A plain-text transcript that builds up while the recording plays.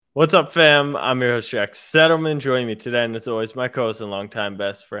What's up, fam? I'm your host, Jack Settleman. Joining me today, and as always, my co-host and longtime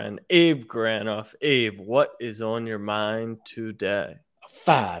best friend, Abe Granoff. Abe, what is on your mind today?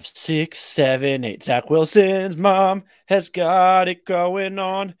 5, 6, 7, 8. Zach Wilson's mom has got it going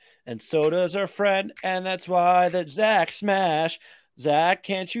on, and so does her friend, and that's why that Zach smash. Zach,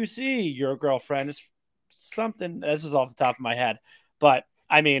 can't you see your girlfriend is something? This is off the top of my head, but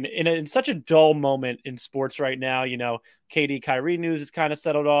I mean, in such a dull moment in sports right now, KD Kyrie news is kind of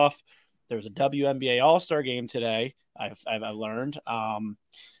settled off. There was a WNBA All Star game today. I've learned.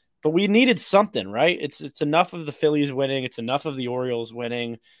 But we needed something, right? It's enough of the Phillies winning. It's enough of the Orioles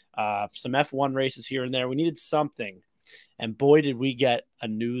winning. Some F1 races here and there. We needed something. And boy, did we get a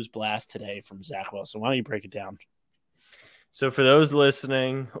news blast today from Zach Wilson. Why don't you break it down? So for those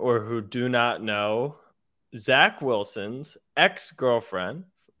listening or who do not know, Zach Wilson's ex-girlfriend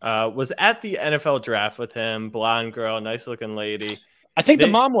was at the NFL draft with him. Blonde girl, nice looking lady. I think the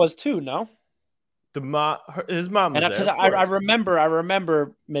mom was too, no? His mom was Because there. I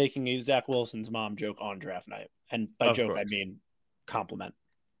remember making a Zach Wilson's mom joke on draft night. And by Of joke, course. I mean compliment.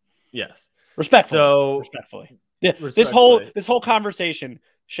 Yes. Respectfully. Yeah, Respectfully. This whole conversation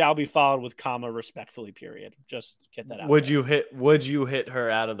shall be followed with comma respectfully, period. Just get that out. Would you hit her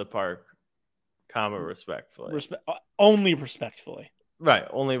out of the park? Comma respectfully. Only respectfully. Right,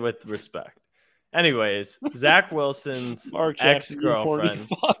 only with respect. Anyways, Zach Wilson's ex-girlfriend.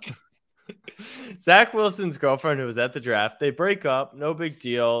 Zach Wilson's girlfriend, who was at the draft, they break up, no big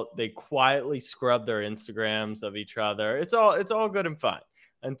deal. They quietly scrub their Instagrams of each other. It's all good and fine.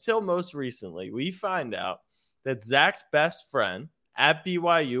 Until most recently, we find out that Zach's best friend at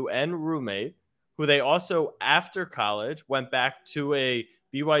BYU and roommate, who they also after college went back to a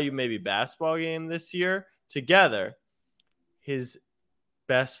BYU maybe basketball game this year together, his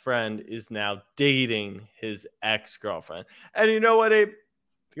best friend is now dating his ex-girlfriend. And you know what, Abe?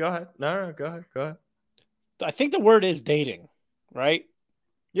 Go ahead. No, go ahead. I think the word is dating, right?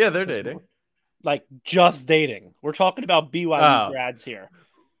 Yeah, they're dating. Like just dating. We're talking about BYU grads here.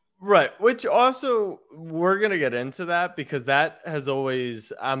 Right, which also we're going to get into that because that has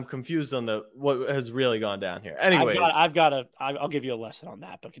always, I'm confused on what has really gone down here. Anyways. I'll give you a lesson on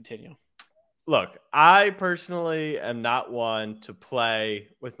that, but continue. Look, I personally am not one to play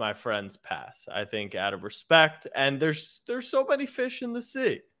with my friend's past. I think out of respect, and there's so many fish in the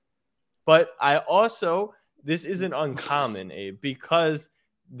sea. But I also, this isn't uncommon, Abe, because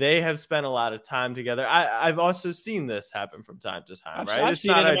they have spent a lot of time together. I've also seen this happen from time to time, right? I've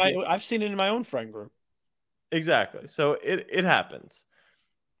seen it in my own friend group. Exactly. So it happens.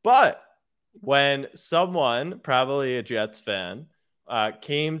 But when someone, probably a Jets fan,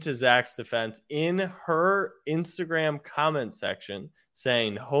 came to Zach's defense in her Instagram comment section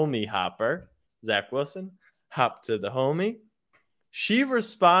saying, homie hopper, Zach Wilson, hop to the homie. She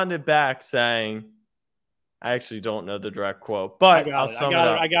responded back saying, I actually don't know the direct quote, but I'll sum it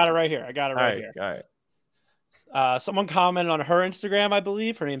up. I got it right here. All right. Someone commented on her Instagram, I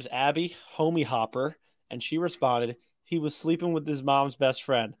believe. Her name's Abby, homie hopper. And she responded, he was sleeping with his mom's best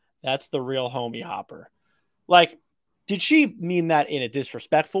friend. That's the real homie hopper. Like, did she mean that in a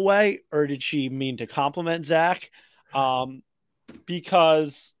disrespectful way, or did she mean to compliment Zach?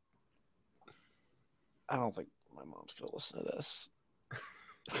 Because I don't think my mom's going to listen to this.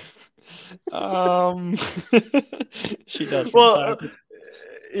 She does. Well,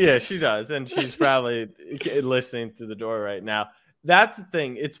 yeah, she does. And she's probably listening through the door right now. That's the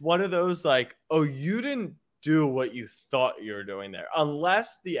thing. It's one of those like, oh, you didn't do what you thought you were doing there.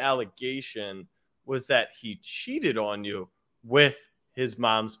 Unless the allegation was that he cheated on you with his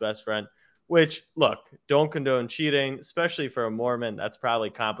mom's best friend, which, look, don't condone cheating, especially for a Mormon. That's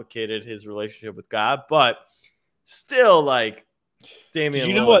probably complicated his relationship with God, but still, like, Damian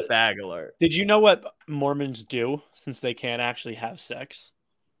Lillard bag alert. Did you know what Mormons do since they can't actually have sex?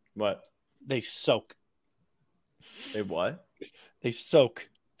 What? They soak. They what? They soak.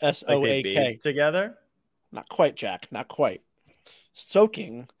 S-O-A-K. Like they bathe together? Not quite, Jack. Not quite.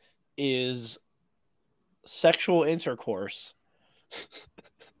 Soaking is sexual intercourse.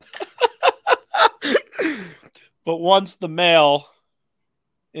 But once the male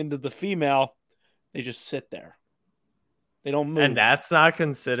into the female, they just sit there. They don't move. And that's not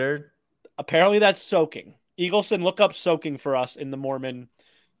considered? Apparently that's soaking. Eagleson, look up soaking for us in the Mormon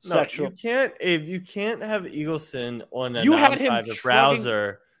sexual. You can't have Eagleson on a non-private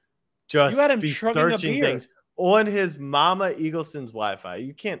browser just be searching things on his mama Eagleson's Wi-Fi.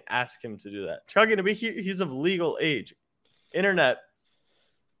 You can't ask him to do that. Chugging to be he's of legal age. Internet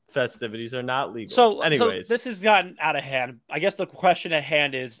festivities are not legal. So anyways, this has gotten out of hand. I guess the question at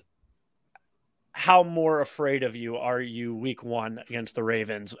hand is, how more afraid of you are you week 1 against the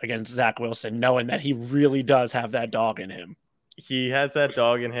Ravens against Zach Wilson, knowing that he really does have that dog in him? He has that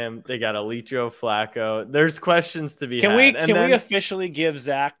dog in him. They got Elite Joe Flacco. There's questions to be Can had. we officially give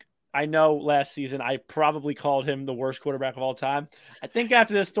Zach? I know last season I probably called him the worst quarterback of all time. I think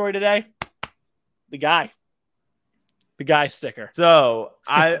after this story today, the guy sticker. So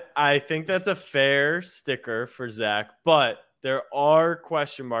I think that's a fair sticker for Zach, but there are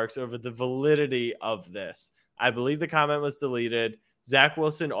question marks over the validity of this. I believe the comment was deleted. Zach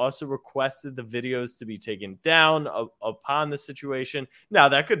Wilson also requested the videos to be taken down upon the situation. Now,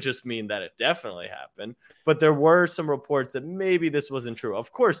 that could just mean that it definitely happened, but there were some reports that maybe this wasn't true.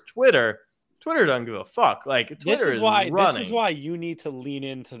 Of course, Twitter doesn't give a fuck. Like, Twitter is running. This is why you need to lean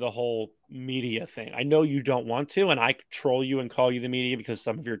into the whole media thing. I know you don't want to, and I troll you and call you the media because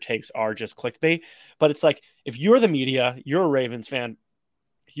some of your takes are just clickbait. But it's like, if you're the media, you're a Ravens fan,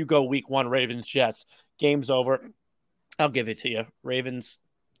 you go week 1, Ravens, Jets, game's over. I'll give it to you. Ravens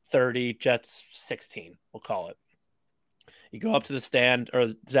 30, Jets 16, we'll call it. You go up to the stand,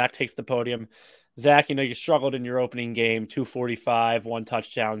 or Zach takes the podium. Zach, you struggled in your opening game, 245, 1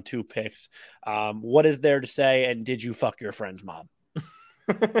 touchdown, 2 picks. What is there to say? And did you fuck your friend's mom?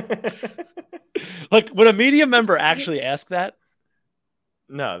 Like, would a media member actually ask that?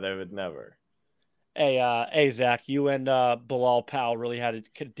 No, they would never. Hey, Zach, you and Bilal Powell really had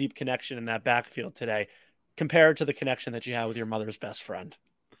a deep connection in that backfield today, compared to the connection that you had with your mother's best friend.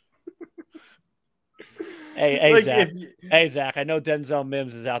 Hey, like Zach. Hey, Zach, I know Denzel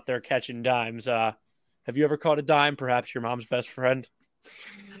Mims is out there catching dimes. Have you ever caught a dime, perhaps your mom's best friend?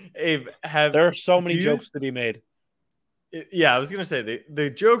 Abe, there are so many jokes to be made. Yeah, I was going to say the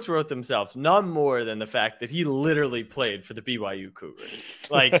jokes wrote themselves, none more than the fact that he literally played for the BYU Cougars.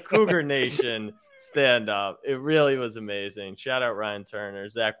 Like, Cougar Nation, stand up. It really was amazing. Shout out Ryan Turner,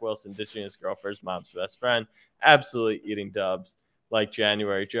 Zach Wilson ditching his girl for his mom's best friend. Absolutely eating dubs like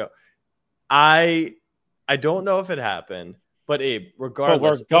January Joe. I don't know if it happened, but Abe,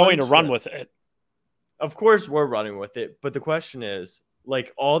 regardless. But we're going to run with it. Of course we're running with it, but the question is,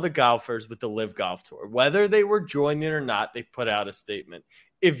 like all the golfers with the Live Golf Tour, whether they were joining or not, they put out a statement.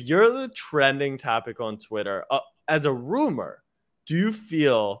 If you're the trending topic on Twitter, as a rumor, do you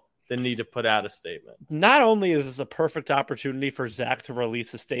feel the need to put out a statement? Not only is this a perfect opportunity for Zach to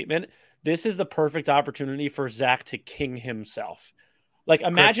release a statement, this is the perfect opportunity for Zach to king himself. Like,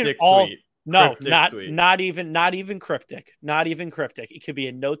 imagine cryptic all tweet. No, Cryptic not even cryptic. Not even cryptic. It could be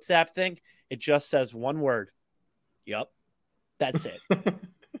a notes app thing. It just says one word. Yep. That's it.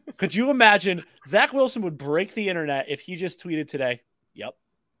 Could you imagine Zach Wilson would break the internet if he just tweeted today? Yep.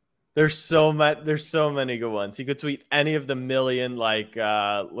 There's so many good ones. He could tweet any of the million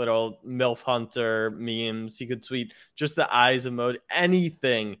little MILF Hunter memes. He could tweet just the eyes emoji,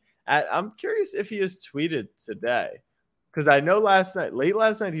 anything. I'm curious if he has tweeted today. Because I know late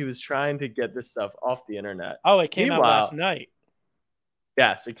last night, he was trying to get this stuff off the internet. Oh, it came out last night.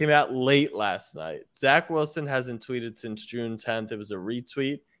 Yes, it came out late last night. Zach Wilson hasn't tweeted since June 10th. It was a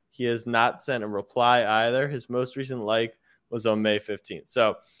retweet. He has not sent a reply either. His most recent like was on May 15th.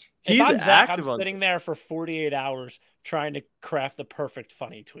 So he's active. I'm sitting there for 48 hours trying to craft the perfect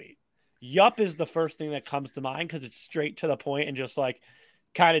funny tweet. Yup is the first thing that comes to mind because it's straight to the point and just like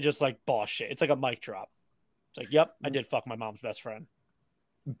kind of just like boss shit. It's like a mic drop. It's like, yep, I did fuck my mom's best friend.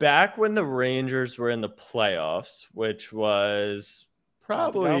 Back when the Rangers were in the playoffs, which was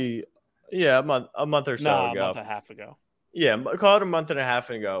probably a month or so ago. A month and a half ago. Yeah, call it a month and a half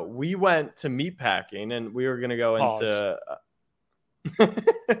ago. We went to meat packing and we were going to go into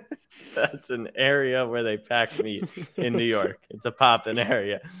that's an area where they pack meat in New York. It's a poppin'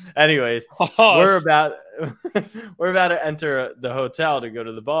 area. Anyways, we're about to enter the hotel to go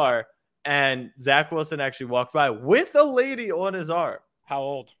to the bar, and Zach Wilson actually walked by with a lady on his arm. How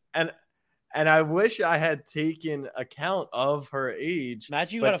old? And I wish I had taken account of her age.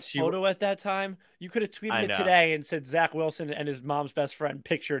 Imagine you had a photo at that time. You could have tweeted it today and said Zach Wilson and his mom's best friend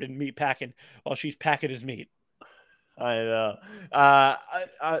pictured in meat packing while she's packing his meat. I know.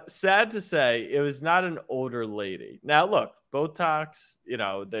 Sad to say, it was not an older lady. Now, look, Botox,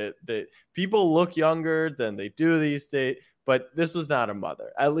 the people look younger than they do these days, but this was not a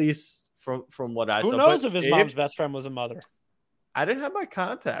mother, at least from what I saw. Who knows if his mom's best friend was a mother? I didn't have my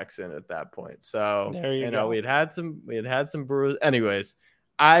contacts in at that point. So, there you go. we had had some brews. Anyways,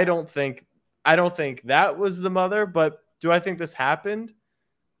 I don't think that was the mother, but do I think this happened?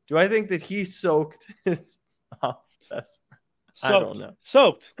 Do I think that he soaked his mom's best friend? I don't know.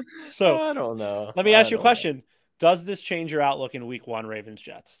 Soaked. I don't know. Let me ask you a question. Does this change your outlook in week 1 Ravens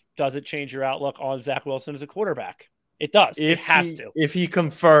Jets? Does it change your outlook on Zach Wilson as a quarterback? It does. It has to. If he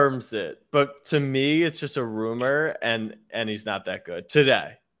confirms it. But to me, it's just a rumor, and he's not that good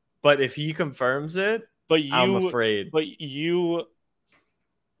today. But if he confirms it, I'm afraid. But you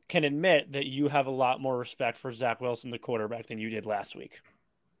can admit that you have a lot more respect for Zach Wilson, the quarterback, than you did last week.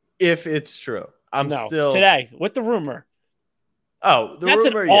 If it's true. Still today with the rumor. Oh, that's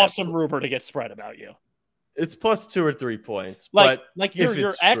an awesome rumor to get spread about you. It's plus 2 or 3 points. Like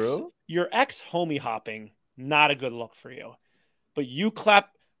your ex homie hopping, not a good look for you. But you clap.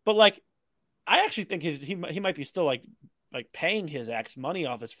 But like, I actually think he might be still like paying his ex money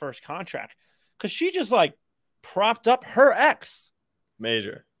off his first contract because she just like propped up her ex.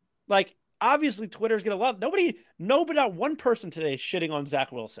 Major. Like, obviously, Twitter's gonna love not one person today is shitting on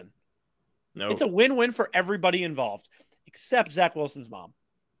Zach Wilson. No, it's a win-win for everybody involved, except Zach Wilson's mom.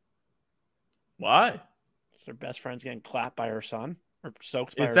 Why? Her best friend's getting clapped by her son or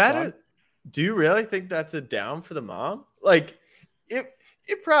soaked by her son. Do you really think that's a down for the mom? Like,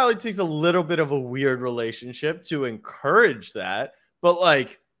 it probably takes a little bit of a weird relationship to encourage that, but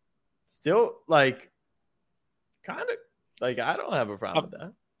like, still, like, kind of, like, I don't have a problem with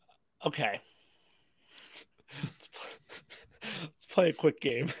that. Okay. Let's play a quick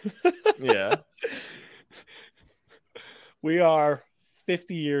game. Yeah. We are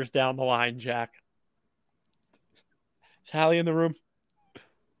 50 years down the line, Jack. Is Hallie in the room?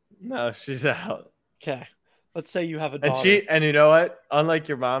 No, she's out. Okay. Let's say you have a daughter. And you know what? Unlike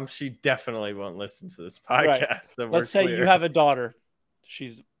your mom, she definitely won't listen to this podcast. Right. So let's say you have a daughter.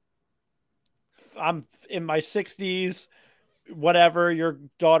 I'm in my 60s, whatever. Your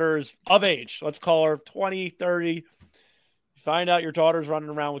daughter's of age. Let's call her 20, 30. You find out your daughter's running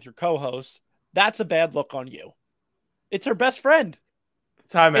around with your co-host. That's a bad look on you. It's her best friend.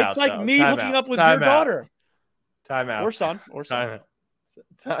 Time out. It's like me hooking up with your daughter. Time out. Or son.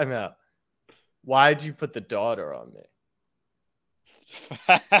 Time out. Why'd you put the daughter on me?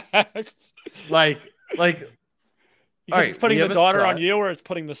 Facts. Like, it's putting the daughter on you, or it's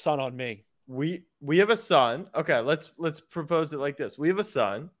putting the son on me. We have a son. Okay, let's propose it like this. We have a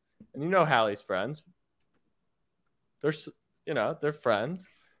son, and you know Hallie's friends. They're friends.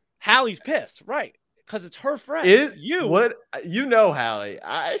 Hallie's pissed, right? Because it's her friend. You know Hallie.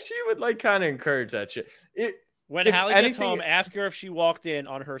 She would like kind of encourage that shit. When Hallie gets home, ask her if she walked in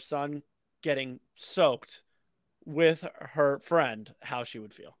on her son getting soaked with her friend, how she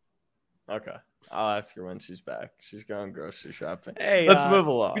would feel. Okay. I'll ask her when she's back. She's going grocery shopping. Hey, let's move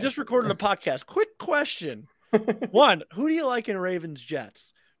along. We just recorded a podcast. Quick question. 1, who do you like in Ravens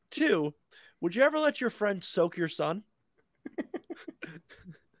Jets? 2, would you ever let your friend soak your son?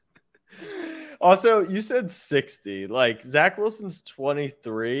 Also, you said 60. Like, Zach Wilson's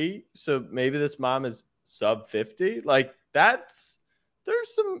 23, so maybe this mom is sub 50. Like, there's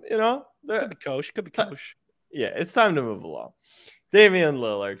some, could be Coach. Yeah, it's time to move along. Damian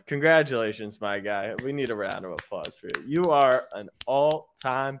Lillard, congratulations, my guy. We need a round of applause for you. You are an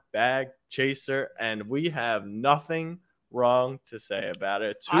all-time bag chaser, and we have nothing wrong to say about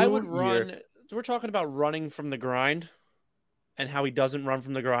it. We're talking about running from the grind and how he doesn't run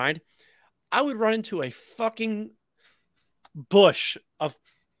from the grind. I would run into a fucking bush of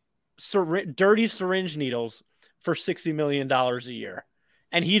dirty syringe needles for $60 million a year.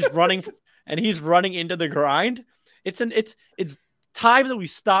 And he's running into the grind. It's time that we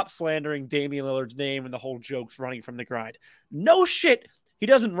stop slandering Damian Lillard's name and the whole joke's running from the grind. No shit. He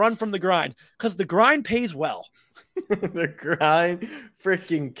doesn't run from the grind because the grind pays well. The grind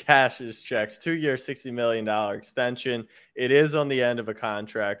freaking cashes checks. 2-year, $60 million extension. It is on the end of a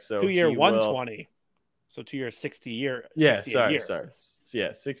contract. So 2-year, 120. So 2 years, 60 year. Yeah, sorry.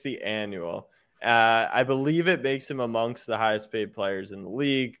 Yeah, 60 annual. I believe it makes him amongst the highest paid players in the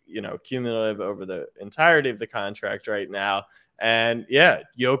league, cumulative over the entirety of the contract right now. And yeah,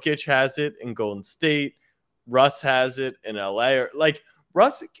 Jokic has it in Golden State. Russ has it in LA.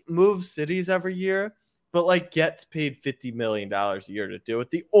 Russ moves cities every year, but gets paid $50 million a year to do it.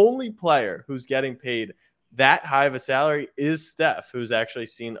 The only player who's getting paid that high of a salary is Steph, who's actually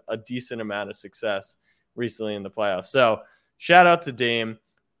seen a decent amount of success recently in the playoffs. So shout out to Dame.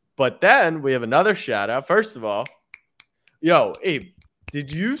 But then we have another shout out. First of all, Abe,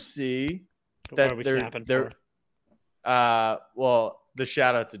 did you see that the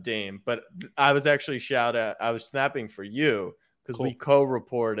shout out to Dame, but I was actually I was snapping for you because we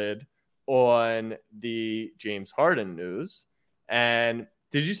co-reported on the James Harden news. And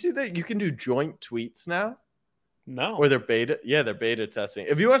did you see that you can do joint tweets now? No. Or they're beta testing.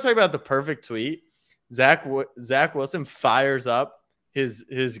 If you want to talk about the perfect tweet, Zach Wilson fires up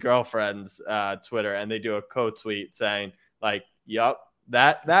his girlfriend's Twitter, and they do a co-tweet saying, yup,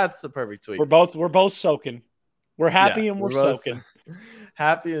 that's the perfect tweet. We're both soaking. We're happy Yes, and we're both soaking.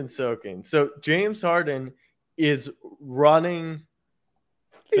 happy and soaking. So James Harden is running.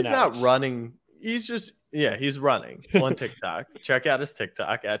 He's not Fanatics. running. He's running on TikTok. Check out his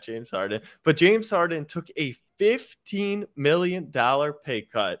TikTok at James Harden. But James Harden took a $15 million pay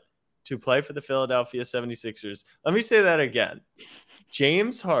cut to play for the Philadelphia 76ers. Let me say that again.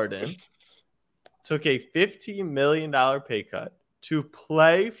 James Harden took a $15 million pay cut to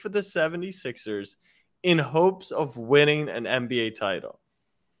play for the 76ers in hopes of winning an NBA title.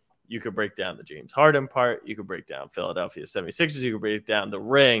 You could break down the James Harden part. You could break down Philadelphia 76ers. You could break down the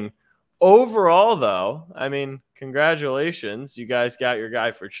ring. Overall, though, I mean, congratulations. You guys got your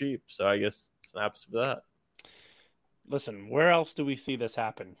guy for cheap. So I guess snaps for that. Listen, where else do we see this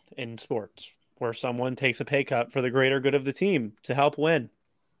happen in sports? Where someone takes a pay cut for the greater good of the team to help win?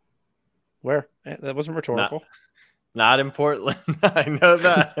 Where? That wasn't rhetorical. Not in Portland. I know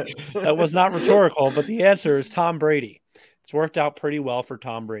that. That was not rhetorical, but the answer is Tom Brady. It's worked out pretty well for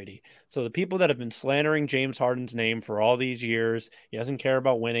Tom Brady. So the people that have been slandering James Harden's name for all these years, he doesn't care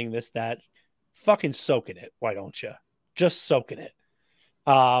about winning, this, that, fucking soaking it. Why don't you? Just soaking it.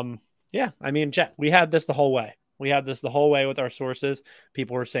 Yeah, I mean, Jack, we had this the whole way. We had this the whole way with our sources.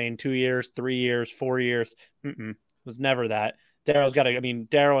 People were saying 2 years, 3 years, 4 years. It was never that.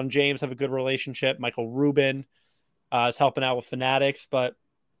 Daryl and James have a good relationship. Michael Rubin is helping out with Fanatics, but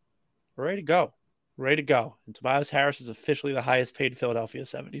we're ready to go. Ready to go. And Tobias Harris is officially the highest paid Philadelphia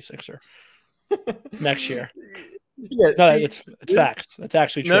 76er next year. Yeah, no, it's facts. That's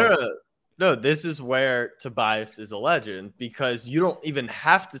actually true. No, this is where Tobias is a legend because you don't even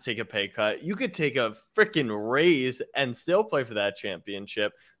have to take a pay cut. You could take a freaking raise and still play for that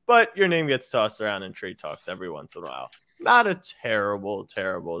championship, but your name gets tossed around in trade talks every once in a while. Not a terrible.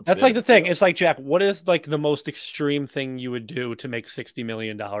 That's like the thing. It's like, Jack, what is like the most extreme thing you would do to make $60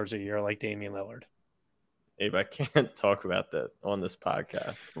 million a year like Damian Lillard? Abe, I can't talk about that on this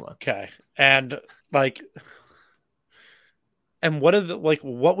podcast. Come on. Okay. And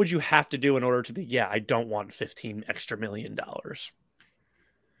what would you have to do in order to be, I don't want 15 extra $1 million.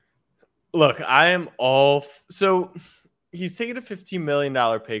 Look, I am all so he's taken a $15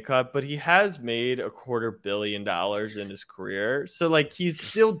 million pay cut, but he has made $250 million in his career. So like he's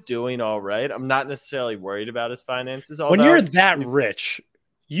still doing all right. I'm not necessarily worried about his finances. When you're that rich,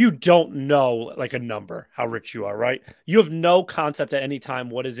 you don't know like a number, how rich you are, right? You have no concept at any time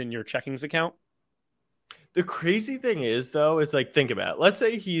what is in your checkings account. The crazy thing is, though, is like, think about it. Let's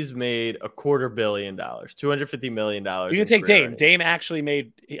say he's made $250 million, $250 million. You can take Dame. Dame actually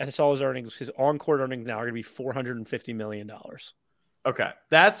made, I saw his earnings, his on-court earnings now are going to be $450 million. Okay.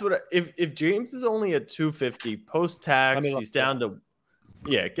 That's what, if James is only at 250 post-tax, he's down to,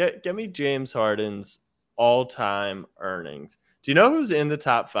 get me James Harden's all-time earnings. Do you know who's in the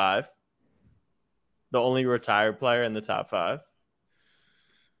top 5? The only retired player in the top 5?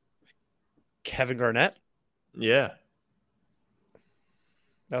 Kevin Garnett? Yeah.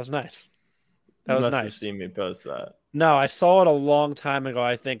 That was nice. You must have seen me post that. No, I saw it a long time ago,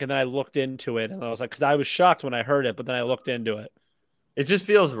 I think, and then I looked into it, and I was like, because I was shocked when I heard it, but then I looked into it. It just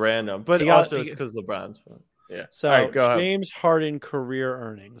feels random, but it's because LeBron's fun. Yeah. So all right, go James ahead. Harden career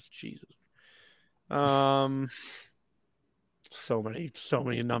earnings, Jesus. So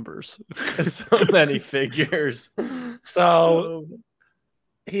many numbers, so many figures. So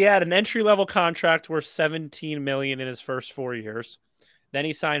he had an entry-level contract worth $17 million in his first 4 years. Then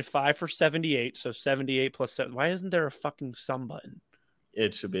he signed 5 for 78. So 78 plus 7. Why isn't there a fucking sum button?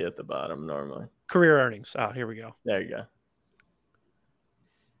 It should be at the bottom normally. Career earnings. Oh, here we go. There you go.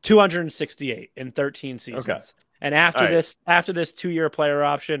 268 in 13 seasons. Okay. And after this 2-year player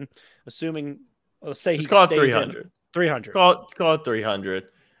option, assuming, let's say just call it 300. 300. Call it 300.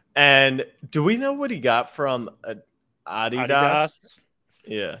 And do we know what he got from Adidas?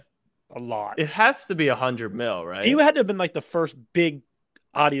 Yeah. A lot. It has to be $100 million, right? He had to have been like the first big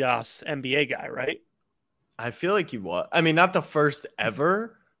Adidas NBA guy, right? I feel like he was. I mean, not the first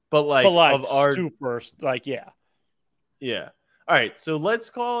ever, but like of our super, like, yeah. Yeah. All right. So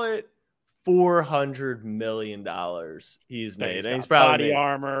let's call it $400 million he's made. And he's probably body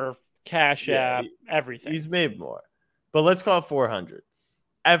armor, Cash App, everything. He's made more. But let's call it 400.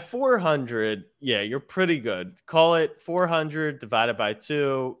 At 400, you're pretty good. Call it 400 divided by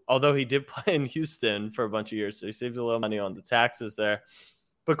 2. Although he did play in Houston for a bunch of years, so he saved a little money on the taxes there.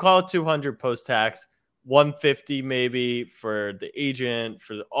 But call it 200 post-tax, 150 maybe for the agent,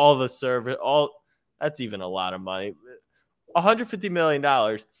 for all the service. That's even a lot of money. $150 million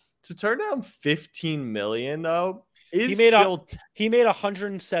to turn down $15 million though. He made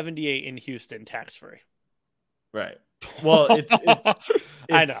 178 in Houston tax-free. Right. Well,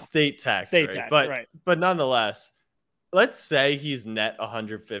 I know. state tax State rate, tax, but right. but nonetheless, let's say he's net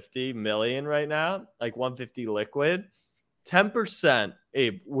 150 million right now, like 150 liquid. 10%,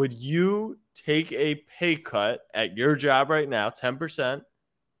 Abe, would you take a pay cut at your job right now? 10%.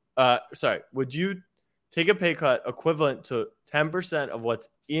 Would you take a pay cut equivalent to 10% of what's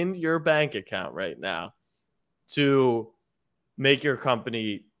in your bank account right now to make your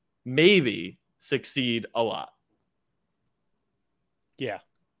company maybe succeed a lot? Yeah.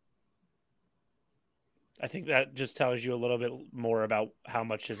 I think that just tells you a little bit more about how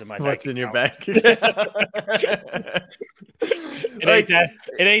much is in my What's bank in your account. bank account?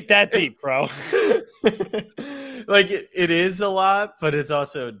 It ain't that deep, bro. Like it is a lot, but it's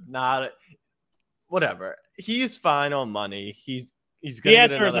also not. Whatever. He's fine on money. He's The gonna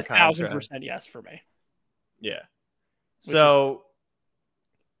get answer is another contract. 1,000% yes for me. Yeah. Which is-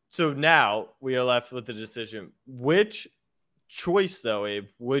 So now we are left with the decision. Which choice, though, Abe,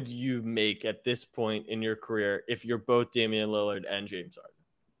 would you make at this point in your career if you're both Damian Lillard and James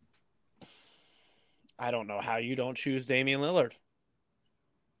Harden? I don't know how you don't choose Damian Lillard.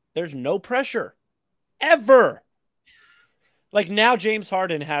 There's no pressure. Ever. Like now James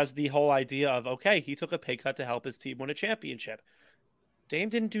Harden has the whole idea of, okay, he took a pay cut to help his team win a championship. Dame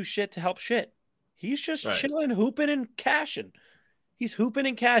didn't do shit to help shit. He's just chilling, hooping, and cashing. He's hooping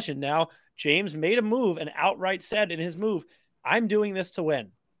and cashing. Now, James made a move and outright said in his move, I'm doing this to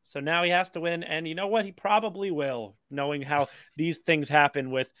win. So now he has to win. And you know what? He probably will, knowing how these things happen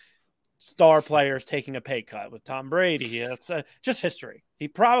with star players taking a pay cut with Tom Brady. It's just history. He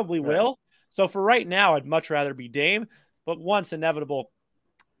probably will. So for right now, I'd much rather be Dame. But once inevitable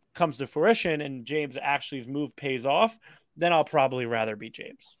comes to fruition and James actually's move pays off, then I'll probably rather be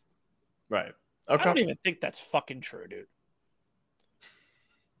James. Right. Okay. I don't even think that's fucking true, dude.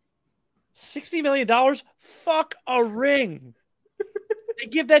 $60 million? Fuck a ring. They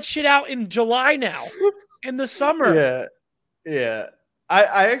give that shit out in July now, in the summer. Yeah. Yeah.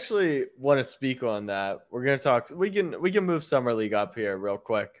 I actually want to speak on that. We're going to talk. We can move Summer League up here real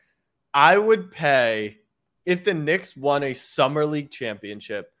quick. I would pay, if the Knicks won a Summer League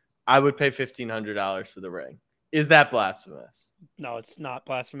championship, I would pay $1,500 for the ring. Is that blasphemous? No, it's not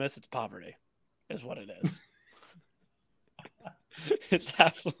blasphemous. It's poverty is what it is. It's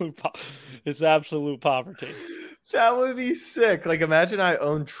absolute poverty. That would be sick. Like, imagine I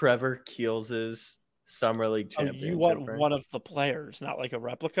own Trevor Keels's Summer League championship. You want one of the players, not like a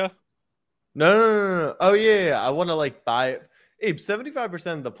replica? No. Oh, yeah. I want to, like, buy it. Abe,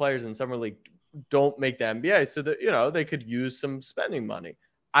 75% of the players in Summer League don't make the NBA, so that, they could use some spending money.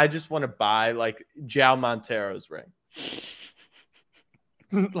 I just want to buy, like, João Montero's ring.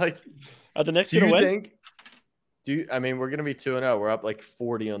 Like, are the Knicks going to win? We're going to be 2-0. We're up like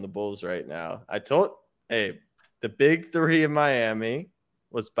 40 on the Bulls right now. The big three in Miami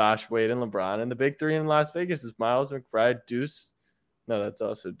was Bosh, Wade, and LeBron. And the big three in Las Vegas is Miles McBride, Deuce. No, that's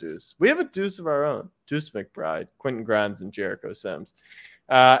also Deuce. We have a Deuce of our own. Deuce McBride, Quentin Grimes, and Jericho Sims.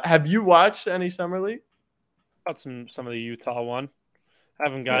 Have you watched any Summer League? Got some of the Utah one.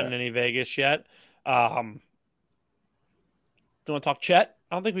 Haven't gotten any Vegas yet. Do you want to talk Chet?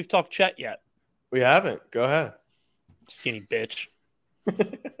 I don't think we've talked Chet yet. We haven't. Go ahead. Skinny bitch.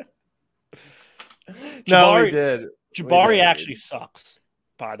 No, we did. Jabari actually sucks,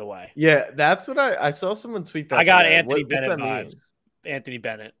 by the way. Yeah, that's what I saw someone tweet that. I got today. Anthony Bennett vibes. Anthony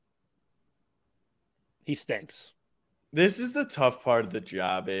Bennett. He stinks. This is the tough part of the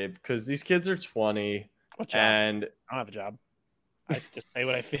job, Abe, because these kids are 20. What job? And I don't have a job. I just say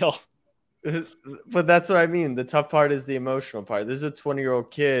what I feel. But that's what I mean. The tough part is the emotional part. This is a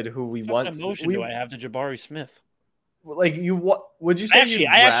 20-year-old kid who we want. What emotion do I have to Jabari Smith? Like would you say?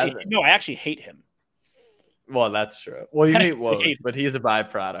 I actually hate him. Well, that's true. Well, you hate Woj, but he's a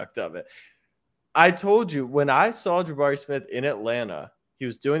byproduct of it. I told you when I saw Jabari Smith in Atlanta, he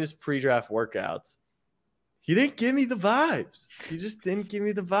was doing his pre-draft workouts. He didn't give me the vibes. He just didn't give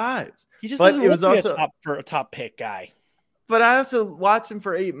me the vibes. He just doesn't look a top pick guy. But I also watched him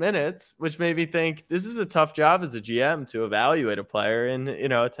for 8 minutes, which made me think this is a tough job as a GM to evaluate a player in,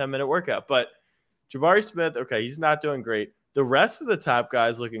 a 10-minute workout. But Jabari Smith, okay, he's not doing great. The rest of the top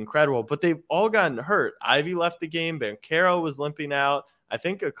guys look incredible, but they've all gotten hurt. Ivy left the game. Banchero was limping out. I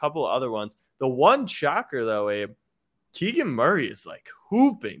think a couple of other ones. The one shocker, though, Abe, Keegan Murray is like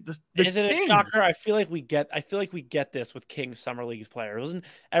hooping. Is it a shocker? I feel like we get this with Kings Summer League's players. Wasn't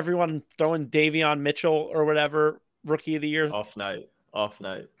everyone throwing Davion Mitchell or whatever Rookie of the Year? Off night.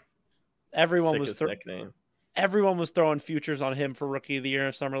 Everyone was throwing futures on him for Rookie of the Year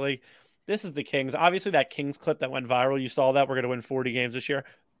in Summer League. This is the Kings. Obviously, that Kings clip that went viral, you saw that. We're going to win 40 games this year.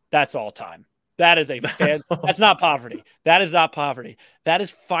 That's all time. That is that's not poverty. That is not poverty. That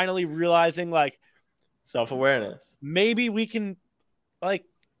is finally realizing like self-awareness. Maybe we can like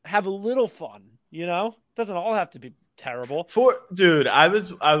have a little fun, you know? Doesn't all have to be terrible. Dude, I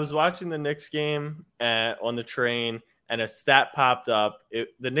was watching the Knicks game on the train, and a stat popped up.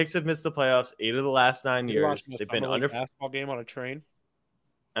 The Knicks have missed the playoffs 8 of the last 9 years. They've been under basketball game on a train.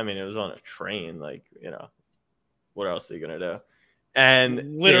 I mean, it was on a train. Like, you know, what else are you gonna do? And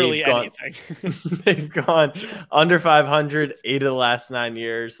literally anything. They've gone under 500 8 of the last 9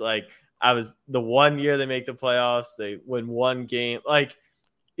 years. Like, the 1 year they make the playoffs, they win 1 game. Like,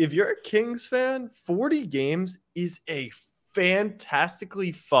 if you're a Kings fan, 40 games is a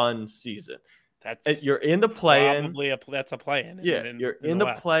fantastically fun season. You're in the play-in. That's a play-in. Yeah, you're in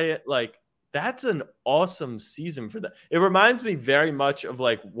the play-in. Like, that's an awesome season for them. It reminds me very much of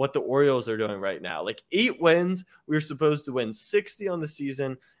like what the Orioles are doing right now. Like 8 wins, we were supposed to win 60 on the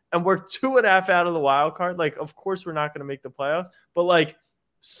season, and we're 2.5 out of the wild card. Like, of course, we're not going to make the playoffs, but like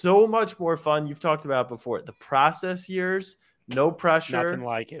so much more fun. You've talked about before the process years, no pressure. Nothing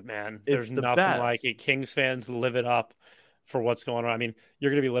like it, man. There's nothing like it. Kings fans live it up for what's going on. I mean,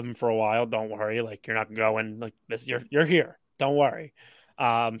 you're going to be living for a while. Don't worry. Like, you're not going like this. You're here. Don't worry.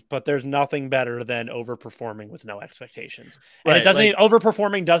 But there's nothing better than overperforming with no expectations. And it doesn't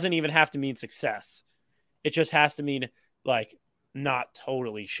overperforming doesn't even have to mean success. It just has to mean like not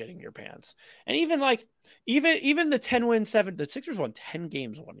totally shitting your pants. And even the 10-win 7, the Sixers won 10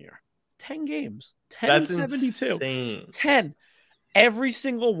 games 1 year. 10 games. 10 That's 72. Insane. 10. Every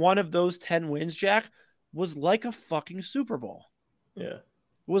single one of those 10 wins, Jack, was like a fucking Super Bowl. Yeah.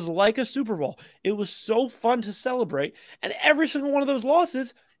 Was like a Super Bowl. It was so fun to celebrate, and every single one of those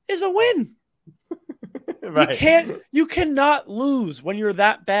losses is a win. Right. You cannot lose when you're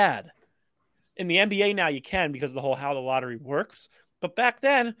that bad. In the NBA now you can because of the whole how the lottery works. But back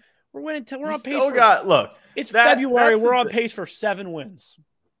then, we're winning. We're on pace. It's February. We're on pace for 7 wins.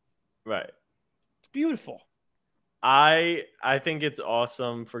 Right. It's beautiful. I think it's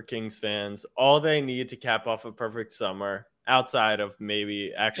awesome for Kings fans. All they need to cap off a perfect summer, outside of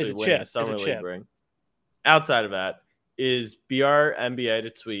maybe actually winning a summer league ring, outside of that, is BR NBA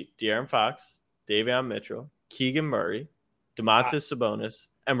to tweet De'Aaron Fox, Davion Mitchell, Keegan Murray, Domantas Sabonis,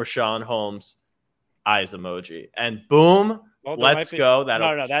 and Rashawn Holmes eyes emoji, and boom, let's go.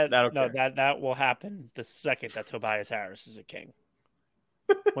 That will happen the second that Tobias Harris is a King.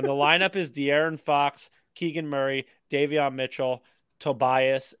 When the lineup is De'Aaron Fox, Keegan Murray, Davion Mitchell,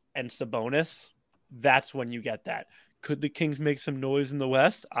 Tobias, and Sabonis, that's when you get that. Could the Kings make some noise in the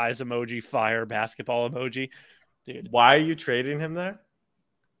West? Eyes emoji, fire, basketball emoji. Dude. Why are you trading him there?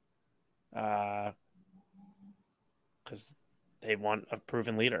 Because they want a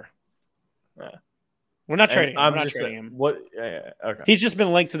proven leader. Yeah. We're not trading him. We're not trading him. Okay. He's just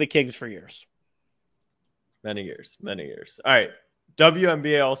been linked to the Kings for years. Many years. All right.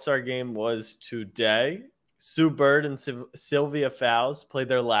 WNBA All-Star Game was today. Sue Bird and Sylvia Fowles played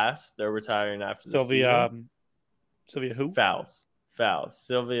their last. They're retiring after the season. Sylvia who? Fowles.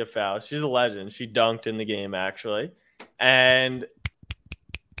 Sylvia Fowles. She's a legend. She dunked in the game, actually. And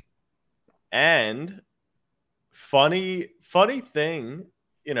funny thing,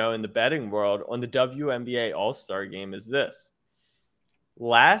 you know, in the betting world on the WNBA All-Star Game is this.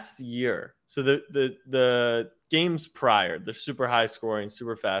 Last year, so the games prior, the super high scoring,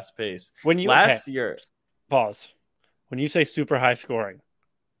 super fast pace. Year, pause. When you say super high scoring,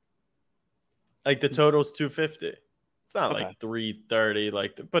 like the total's 250. It's not like 330,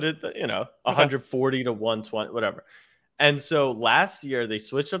 but it, you know, 140 to 120, whatever. And so last year they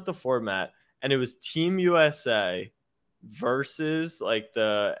switched up the format, and it was Team USA versus like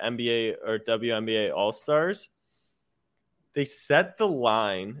the NBA or WNBA All Stars. They set the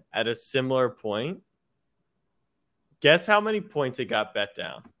line at a similar point. Guess how many points it got bet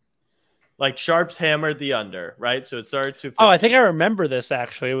down? Like Sharps hammered the under, right? So it started to. Oh, I think I remember this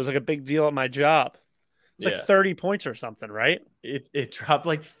actually. It was like a big deal at my job. It's like 30 points or something, right? It dropped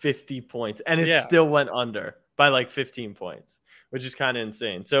like 50 points, and it still went under by like 15 points, which is kind of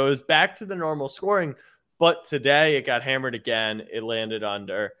insane. So it was back to the normal scoring, but today it got hammered again. It landed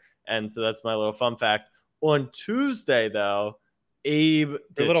under, and so that's my little fun fact. On Tuesday, though, Abe,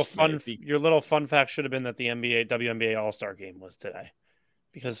 your little fun fact should have been that the WNBA All-Star Game was today,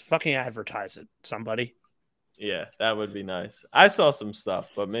 because fucking advertise it, somebody. Yeah, that would be nice. I saw some stuff,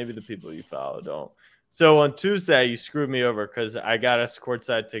 but maybe the people you follow don't. So on Tuesday, you screwed me over because I got us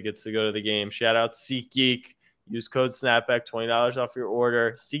courtside tickets to go to the game. Shout out SeatGeek. Use code Snapback, $20 off your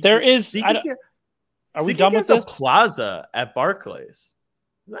order. SeatGeek, are we done with this? Plaza at Barclays.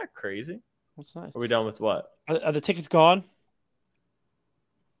 Isn't that crazy? What's nice? Are we done with what? Are the tickets gone?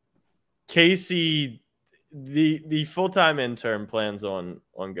 Casey, the full-time intern plans on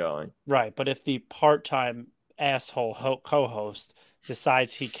going. Right, but if the part-time asshole co-host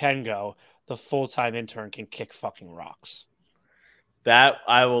decides he can go, the full-time intern can kick fucking rocks. That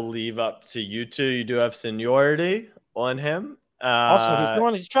I will leave up to you two. You do have seniority on him.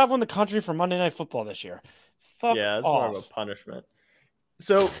 Also, he's traveling the country for Monday Night Football this year. Fuck yeah, it's off. more of a punishment.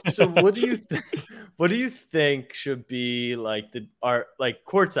 So what do you think? What do you think should be like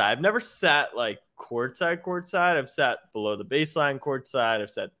courtside? I've never sat like courtside. I've sat below the baseline courtside. I've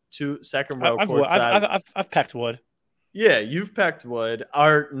sat second row courtside. I've pecked wood. Yeah, you've pecked wood.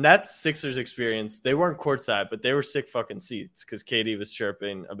 Our Nets Sixers experience, they weren't courtside, but they were sick fucking seats because Katie was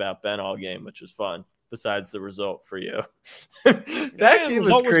chirping about Ben all game, which was fun. Besides the result for you, that game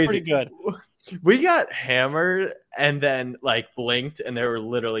was crazy. Pretty good. We got hammered and then like blinked, and they were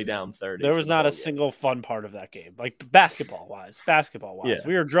literally down 30. There was not a single fun part of that game, like basketball wise. Yeah.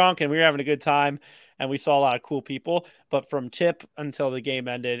 We were drunk and we were having a good time, and we saw a lot of cool people. But from tip until the game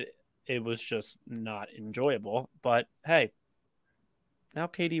ended, it was just not enjoyable. But hey, now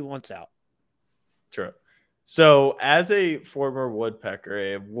KD wants out. True. So, as a former woodpecker,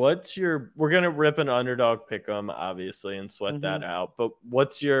 Abe, we're going to rip an underdog pick 'em, obviously, and sweat that out. But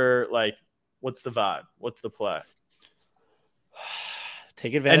what's the vibe? What's the play?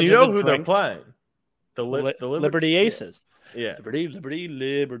 Take advantage and you know who they're playing. The Liberty Aces. Yeah.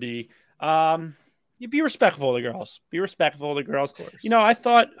 Liberty. You be respectful of the girls. You know, I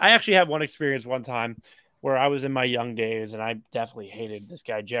actually had one experience one time where I was in my young days, and I definitely hated this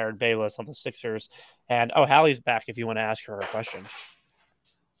guy, Jared Bayless, on the Sixers. And, Hallie's back if you want to ask her a question.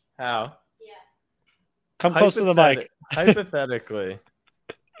 How? Yeah. Come close to the mic. Hypothetically.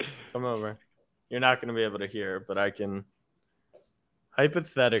 Come over. You're not going to be able to hear, but I can.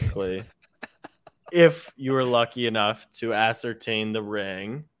 Hypothetically, if you were lucky enough to ascertain the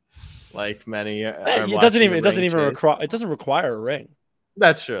ring, like many it doesn't require a ring.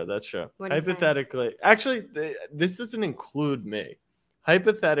 That's true. Hypothetically, actually, this doesn't include me.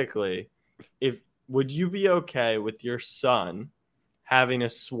 Hypothetically, would you be okay with your son having a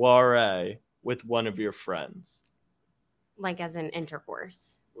soiree with one of your friends? Like as an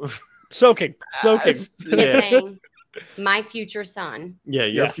intercourse. Soaking. Saying my future son. Yeah,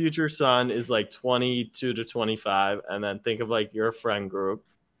 your future son is like 22 to 25, and then think of like your friend group.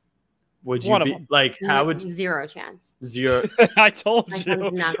 Would you be like, how would you? Zero chance. Zero. I told my you. My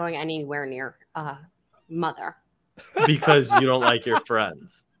son's not going anywhere near mother. Because you don't like your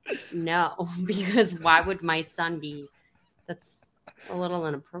friends. No, because why would my son be? That's a little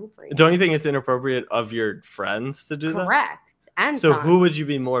inappropriate. Don't you think it's inappropriate of your friends to do that? Correct. And so son. Who would you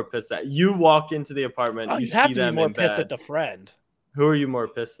be more pissed at? You walk into the apartment, you have see to them be more in pissed bed. at the friend. Who are you more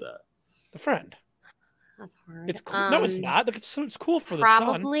pissed at? The friend. That's hard. It's cool. No, it's not. It's cool for the son.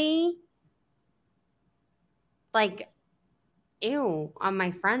 Probably. Like, ew, on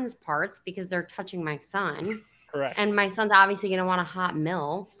my friend's parts because they're touching my son. Correct. And my son's obviously going to want a hot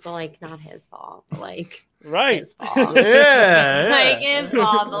MILF. So, like, not his fault, but, like, right. his fault. yeah. Like, his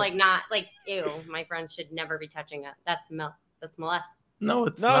fault, but, like, not, like, ew, my friends should never be touching it. That's MILF. That's molest. No,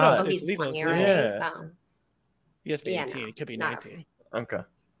 it's not. Oh, he's legal. 20, right? Yeah. Oh. He has to be 18. It could be 19. Okay. All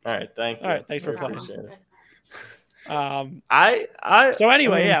right. Thank you. All right. Thanks for playing. I So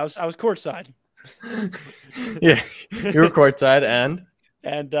anyway, I was courtside. Yeah, you were courtside, and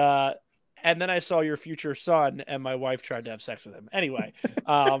then I saw your future son, and my wife tried to have sex with him. Anyway,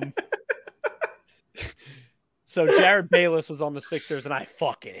 so Jared Bayless was on the Sixers, and I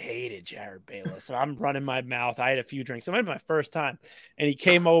fucking hated Jared Bayless. So I'm running my mouth. I had a few drinks. It might be my first time, and he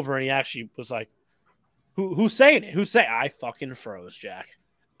came over, and he actually was like, "Who's saying it? Who's saying?" I fucking froze, Jack.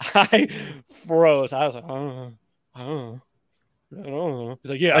 I froze. I was like, I don't know.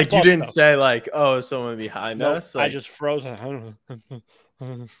 He's like, yeah. Like you didn't say like, oh, someone behind us. Like, I just froze. I don't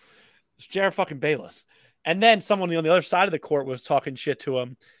know. It's Jared fucking Bayless. And then someone on the other side of the court was talking shit to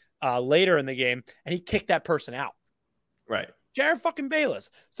him later in the game, and he kicked that person out. Right. Jared fucking Bayless.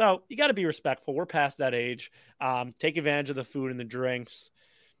 So you got to be respectful. We're past that age. Take advantage of the food and the drinks.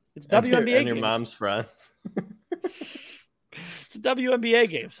 It's WNBA and your games. Mom's friends. It's a WNBA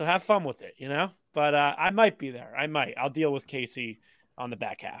game, so have fun with it, you know? But I might be there. I'll deal with Casey on the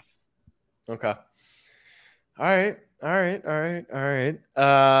back half. Okay. All right.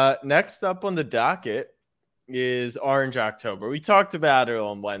 Next up on the docket is Orange October. We talked about it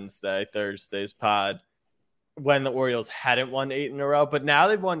on Thursday's pod, when the Orioles hadn't won 8 in a row, but now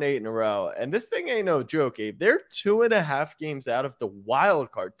they've won 8 in a row. And this thing ain't no joke, Abe. They're 2.5 games out of the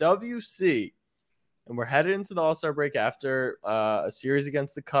wild card, WC. And we're headed into the All-Star break after a series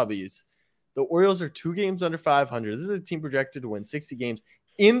against the Cubbies. The Orioles are 2 games under 500. This is a team projected to win 60 games.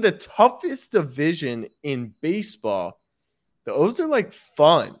 in the toughest division in baseball, the O's are like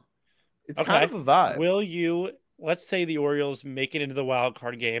fun. It's kind of a vibe. Will you, let's say the Orioles make it into the wild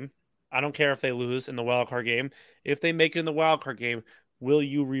card game. I don't care if they lose in the wild card game. If they make it in the wild card game, will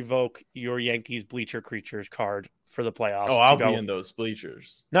you revoke your Yankees bleacher creatures card for the playoffs? Oh, I'll be in those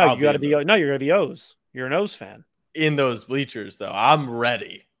bleachers. No, you got to be. No, you're gonna be O's. You're an O's fan. In those bleachers, though, I'm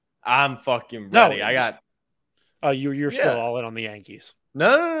ready. I'm fucking ready. No, I got. Oh, you're still all in on the Yankees.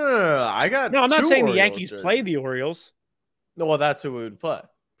 No. I got. No, I'm not saying Orioles the Yankees jerseys. play the Orioles. No, well, that's who we would play,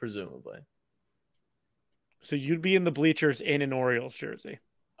 presumably. So you'd be in the bleachers in an Orioles jersey.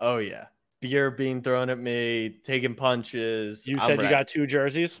 Oh yeah, beer being thrown at me, taking punches. You said you got 2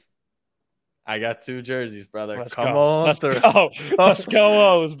 jerseys. I got 2 jerseys, brother. Let's Come go. on Let's through. go. Let's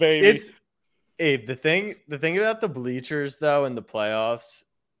go, O's, baby. It's Abe. The thing about the bleachers though in the playoffs,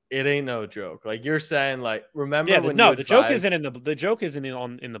 it ain't no joke. Like you're saying, like remember when the joke isn't in the joke isn't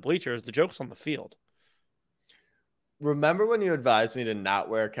in the bleachers. The joke's on the field. Remember when you advised me to not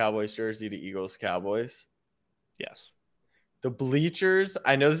wear a Cowboys jersey to Eagles Cowboys? Yes. The bleachers,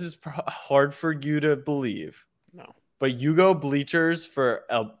 I know this is hard for you to believe. No. But you go bleachers for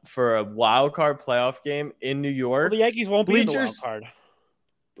a wild card playoff game in New York. Well, the Yankees won't be in the wild card.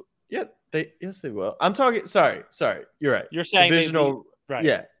 Yeah, they will. I'm talking sorry. You're right. You're saying divisional, right.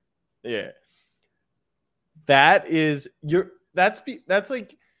 Yeah. That's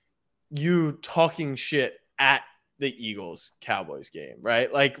like you talking shit at the Eagles Cowboys game,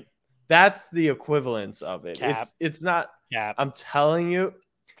 right? Like that's the equivalence of it. Cap. It's not Cap. I'm telling you.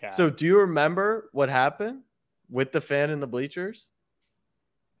 Cap. So do you remember what happened with the fan in the bleachers?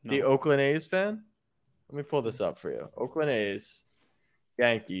 No. The Oakland A's fan? Let me pull this up for you. Oakland A's,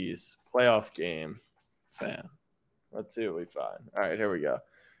 Yankees, playoff game fan. Let's see what we find. All right, here we go.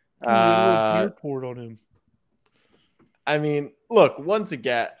 Report on him. I mean, look, once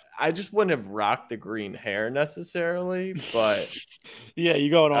again, I just wouldn't have rocked the green hair necessarily, but yeah, you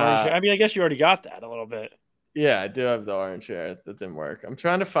go in orange hair. I mean, I guess you already got that a little bit. Yeah, I do have the orange hair. That didn't work. I'm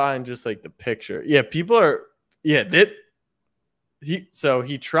trying to find just like the picture. Yeah, people are. Yeah,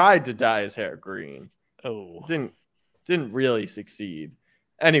 he tried to dye his hair green. Oh, didn't really succeed.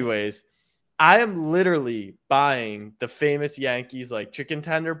 Anyways, I am literally buying the famous Yankees like chicken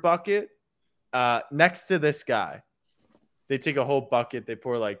tender bucket next to this guy. They take a whole bucket, they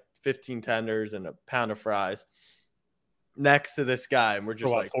pour like 15 tenders and a pound of fries next to this guy, and we're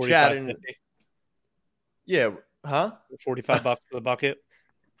just like chatting. 50? Yeah, huh? $45 for the bucket.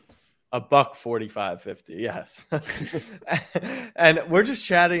 $1.45.50, yes. And we're just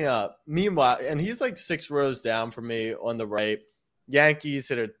chatting up. Meanwhile, and he's like 6 rows down from me on the right. Yankees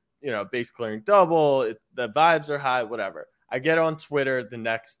hit a base clearing double. The vibes are high, whatever. I get on Twitter the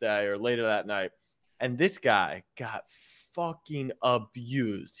next day or later that night, and this guy got fucking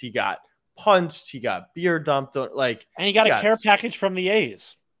abused. He got punched. He got beer dumped on, and he got a care package from the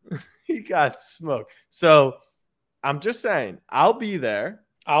A's. He got smoked. So I'm just saying, I'll be there.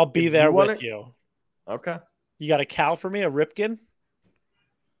 I'll be there with you. Okay. You got a cow for me, a Ripken?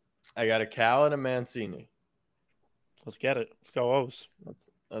 I got a cow and a Mancini. Let's get it. Let's go O's.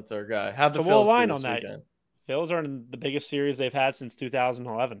 That's our guy. Have the so Phils we'll align on that. Weekend. Phils are in the biggest series they've had since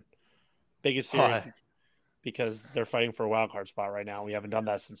 2011. Biggest series because they're fighting for a wild card spot right now. We haven't done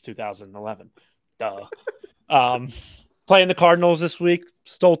that since 2011. Duh. Playing the Cardinals this week.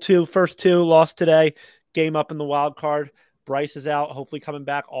 Stole 2, first 2, lost today. Game up in the wild card. Bryce is out, hopefully coming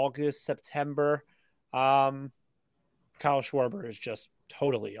back August, September. Kyle Schwarber is just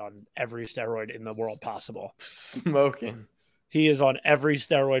totally on every steroid in the world possible. Smoking. He is on every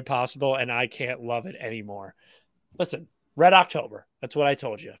steroid possible, and I can't love it anymore. Listen, Red October. That's what I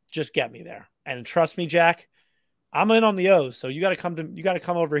told you. Just get me there. And trust me, Jack, I'm in on the O's, so you got to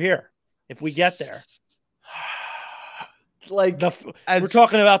come over here if we get there. Like we're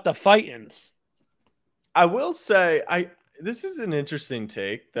talking about the fight-ins. I will say this is an interesting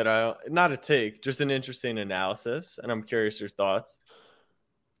take just an interesting analysis, and I'm curious your thoughts.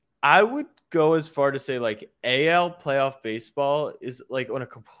 I would go as far to say like AL playoff baseball is like on a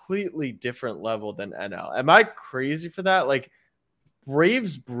completely different level than NL. Am I crazy for that? Like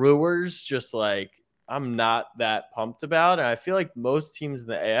Braves Brewers, just like I'm not that pumped about, and I feel like most teams in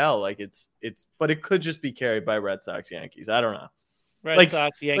the AL, like it's, but it could just be carried by Red Sox, Yankees. I don't know. Red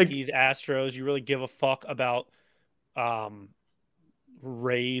Sox, Yankees, Astros. You really give a fuck about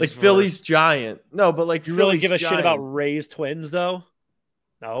Rays, like Phillies, Giant. No, but like you Phillies, really give a Giants. shit about Rays, Twins, though.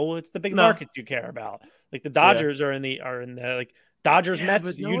 No, it's the big markets you care about. Like the Dodgers are in the like Dodgers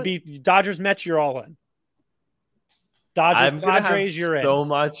Mets. Dodgers Mets. You're all in. Dodgers, I'm gonna have Padres, you're in. so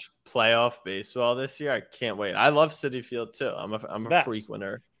much playoff baseball this year. I can't wait. I love Citi Field too. I'm a best.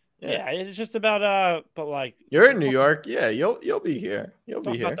 frequenter. Yeah, it's just about but like you're in New York. Yeah, you'll be here. You'll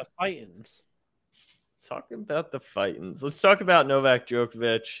be here. About the Fightins. Talking about the Fightins. Let's talk about Novak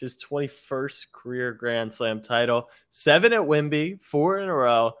Djokovic, his 21st career Grand Slam title, 7 at Wembley, 4 in a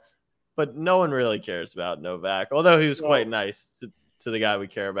row. But no one really cares about Novak, although he was quite nice to the guy we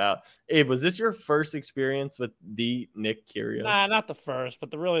care about. Abe, was this your first experience with the Nick Kyrgios? Nah, not the first,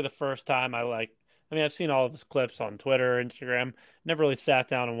 but really the first time I've seen all of his clips on Twitter, Instagram. Never really sat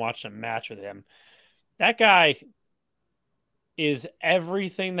down and watched a match with him. That guy is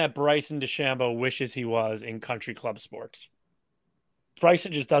everything that Bryson DeChambeau wishes he was in country club sports.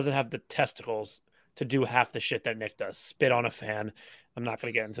 Bryson just doesn't have the testicles to do half the shit that Nick does. Spit on a fan. I'm not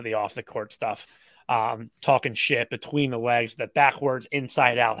going to get into the off the court stuff. Talking shit between the legs, the backwards,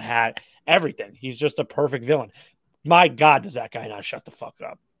 inside out hat, everything. He's just a perfect villain. My God, does that guy not shut the fuck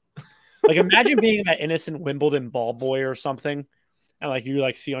up? Like, imagine being that innocent Wimbledon ball boy or something, and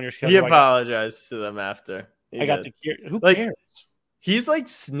you see on your schedule. He apologized to them after. Who cares? He's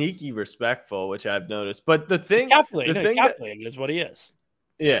sneaky respectful, which I've noticed. But the thing, he's calculated is what he is.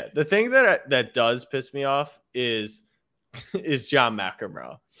 Yeah, the thing that does piss me off is John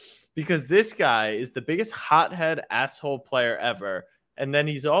McEnroe, because this guy is the biggest hothead asshole player ever, and then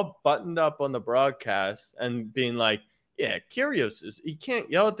he's all buttoned up on the broadcast and being like, "Yeah, Kyrgios he can't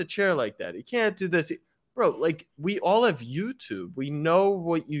yell at the chair like that. He can't do this." Bro, we all have YouTube. We know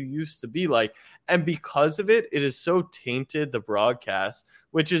what you used to be like. And because of it, it is so tainted the broadcast,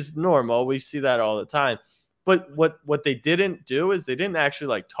 which is normal. We see that all the time. But what they didn't do is they didn't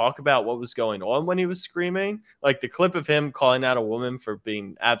actually talk about what was going on when he was screaming. The clip of him calling out a woman for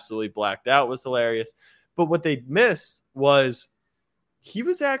being absolutely blacked out was hilarious. But what they missed was he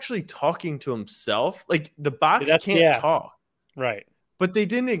was actually talking to himself. The box can't talk. Right. But they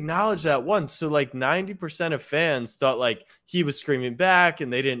didn't acknowledge that once. So 90% of fans thought he was screaming back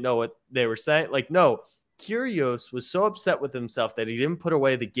and they didn't know what they were saying. No, Kyrgios was so upset with himself that he didn't put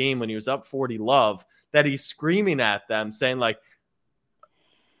away the game when he was up 40 love that he's screaming at them saying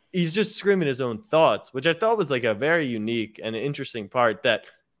he's just screaming his own thoughts, which I thought was a very unique and interesting part that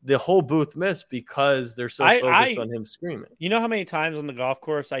the whole booth missed because they're so focused on him screaming. You know how many times on the golf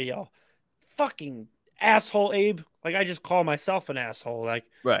course I yell, "Fucking asshole, Abe"? I just call myself an asshole. Right.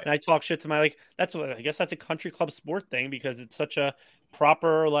 And I talk shit to my that's what I guess that's a country club sport thing because it's such a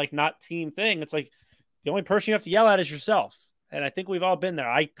proper not team thing. It's the only person you have to yell at is yourself. And I think we've all been there.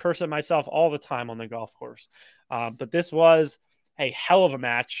 I curse at myself all the time on the golf course. But this was a hell of a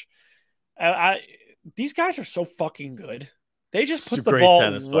match. These guys are so fucking good. They just put the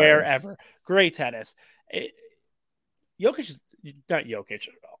ball wherever. Great tennis. Jokic is not Jokic.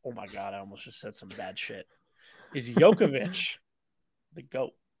 Oh my God, I almost just said some bad shit. Is Djokovic the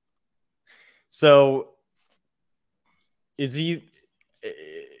GOAT? So is he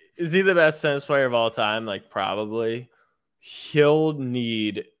the best tennis player of all time? Probably. He'll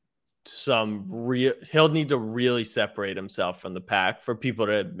need to really separate himself from the pack for people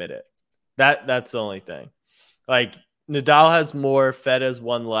to admit it. That's the only thing. Nadal has more, Fed has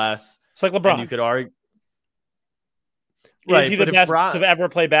one less. It's like LeBron. You could argue. Is he the best to ever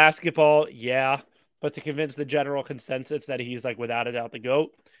play basketball? Yeah. But to convince the general consensus that he's without a doubt the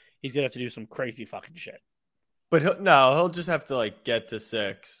GOAT, he's going to have to do some crazy fucking shit. But he'll just have to get to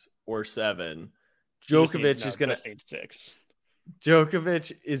 6 or 7. Djokovic is going to 6.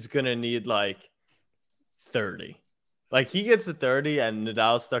 Djokovic is going to need 30. He gets to 30 and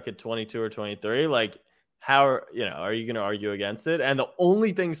Nadal's stuck at 22 or 23. How are you going to argue against it? And the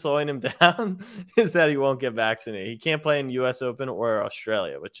only thing slowing him down is that he won't get vaccinated. He can't play in US Open or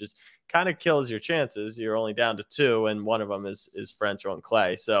Australia, which is kind of kills your chances. You're only down to 2, and one of them is French on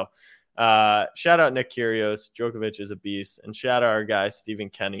clay. So shout out Nick Kyrgios. Djokovic is a beast. And shout out our guy, Stephen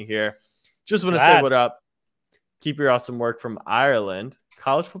Kenny here. Just want to say what up. Keep your awesome work from Ireland.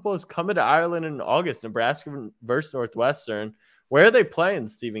 College football is coming to Ireland in August. Nebraska versus Northwestern. Where are they playing,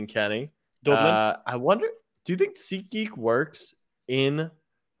 Stephen Kenny? Dublin. I wonder, do you think SeatGeek works in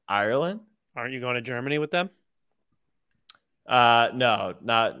Ireland? Aren't you going to Germany with them? No,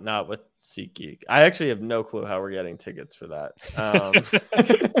 not with SeatGeek. I actually have no clue how we're getting tickets for that.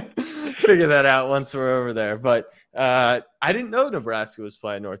 Figure that out once we're over there. But I didn't know Nebraska was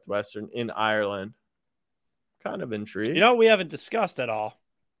playing Northwestern in Ireland. Kind of intrigued. We haven't discussed at all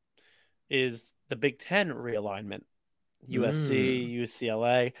is the Big Ten realignment. USC,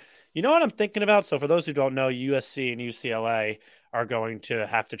 UCLA. You know what I'm thinking about? So for those who don't know, USC and UCLA are going to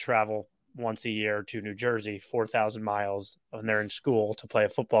have to travel once a year to New Jersey, 4,000 miles when they're in school to play a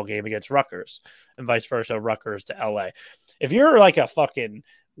football game against Rutgers, and vice versa, Rutgers to LA. If you're like a fucking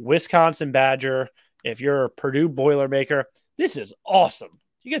Wisconsin Badger, if you're a Purdue Boilermaker, this is awesome.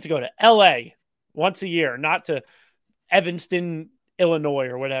 You get to go to LA once a year, not to Evanston, Illinois,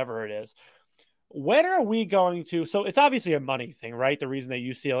 or whatever it is. When are we going to? So it's obviously a money thing, right? The reason that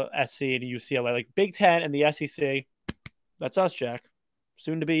UCSC and UCLA, like Big Ten and the SEC, that's us, Jack.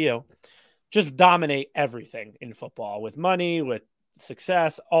 Soon to be you. Just dominate everything in football with money, with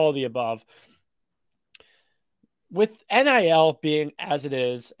success, all the above. With NIL being as it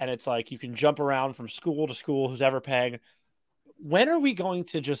is, and it's like you can jump around from school to school, who's ever paying. When are we going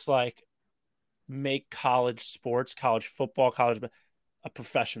to just like make college sports, college football, a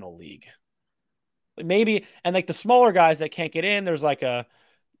professional league? Maybe, and like the smaller guys that can't get in, there's like a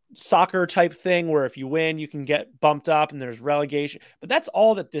soccer type thing where if you win, you can get bumped up and there's relegation. But that's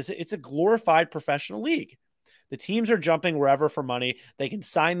all that this, it's a glorified professional league. The teams are jumping wherever for money. They can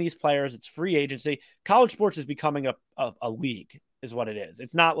sign these players. It's free agency. College sports is becoming a league is what it is.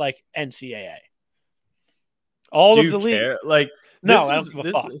 It's not like NCAA. All of the league. Like, no, I don't give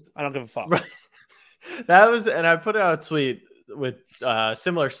a fuck. I don't give a fuck. Right. That was, and I put out a tweet with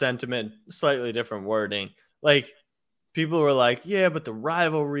similar sentiment, slightly different wording. Like, people were like, yeah, but the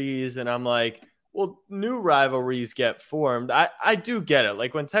rivalries. And I'm like, well, new rivalries get formed. I do get it.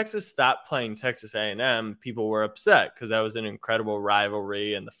 Like when Texas stopped playing Texas A&M, people were upset because that was an incredible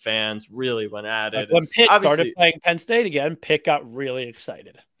rivalry and the fans really went at it. When Pitt started playing Penn State again, Pitt got really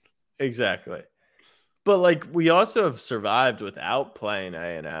excited. Exactly. But like we also have survived without playing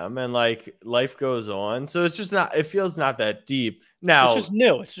A&M and like life goes on. So it's just not, it feels not that deep. Now it's just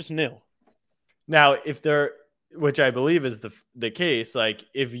new. It's just new. Now, if they're, which I believe is the case, like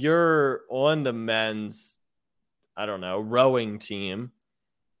if you're on the men's, I don't know, rowing team,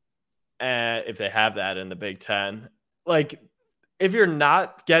 if they have that in the Big Ten, like if you're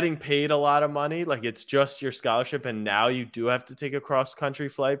not getting paid a lot of money, like it's just your scholarship, and now you do have to take a cross-country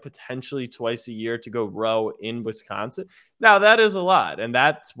flight potentially twice a year to go row in Wisconsin. Now that is a lot, and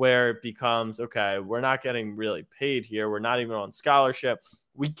that's where it becomes, okay, we're not getting really paid here. We're not even on scholarship.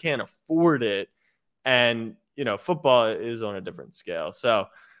 We can't afford it. And, you know, football is on a different scale. So,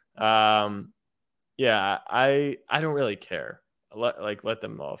 yeah, I don't really care. Let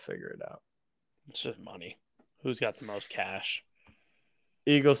them all figure it out. It's just money. Who's got the most cash?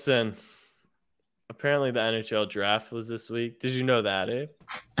 Eagleson. Apparently the NHL draft was this week. Did you know that, Abe?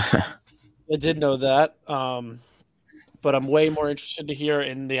 I did know that. But I'm way more interested to hear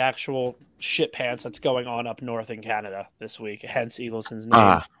in the actual shit pants that's going on up north in Canada this week. Hence Eagleson's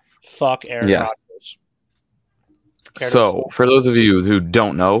name. Fuck Aaron Rodgers. So, for those of you who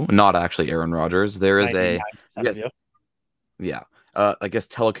don't know, not actually Aaron Rodgers, there is I guess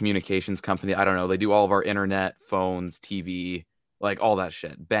telecommunications company. I don't know. They do all of our internet, phones, TV, like all that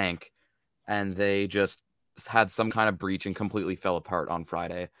shit, bank. And they just had some kind of breach and completely fell apart on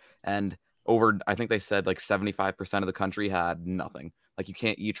Friday. And I think they said like 75% of the country had nothing. Like you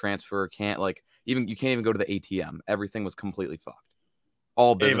can't e-transfer, you can't even go to the ATM. Everything was completely fucked.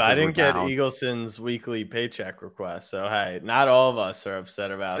 All businesses I didn't get down. Eagleson's weekly paycheck request, so hey, not all of us are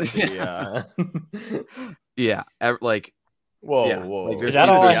upset about the. Yeah, like whoa. Like, is that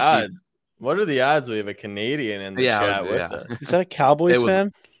all the odds? What are the odds we have a Canadian in the chat with us? Is that a Cowboys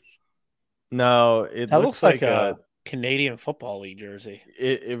fan? No, it looks like a Canadian Football League jersey.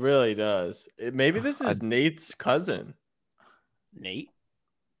 It really does. Maybe this is Nate's cousin. Nate?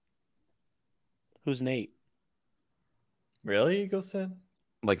 Who's Nate? Really, Eagleson?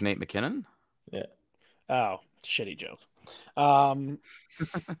 Like Nate McKinnon? Yeah. Oh, shitty joke. So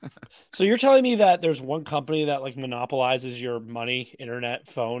you're telling me that there's one company that like monopolizes your money, internet,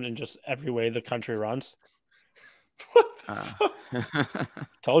 phone, and just every way the country runs?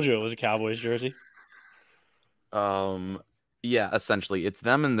 Told you it was a Cowboys jersey. Yeah, essentially it's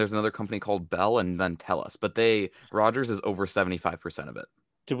them, and there's another company called Bell, and then TELUS, but Rogers is over 75% of it.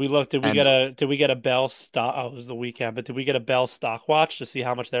 Did we get a Bell stock? Oh, it was the weekend, but did we get a Bell stock watch to see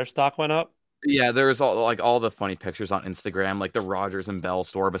how much their stock went up? Yeah, there's all the funny pictures on Instagram, like the Rogers and Bell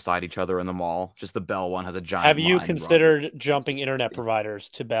store beside each other in the mall. Just the Bell one has a giant. Have you considered jumping internet providers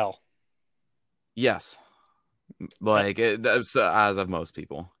to Bell? Yes, like as of most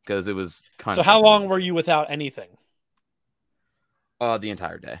people, because it was kind of. So how long were you without anything? The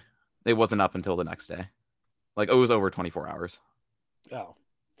entire day. It wasn't up until the next day. Like it was over 24 hours. Oh,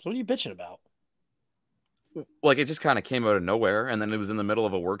 so what are you bitching about? Like it just kind of came out of nowhere, and then it was in the middle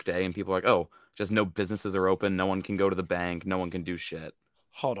of a work day, and people were like, "Oh, just no businesses are open, no one can go to the bank, no one can do shit."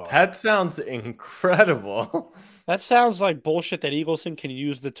 Hold on. That sounds incredible. That sounds like bullshit that Eagleson can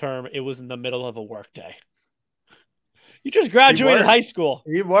use the term "it was in the middle of a workday." You just graduated works. high school.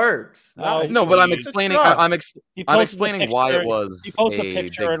 He works. Oh, No, but I'm He's a explaining. truck. I'm He I'm posted a explaining why picture- it was. He posts a big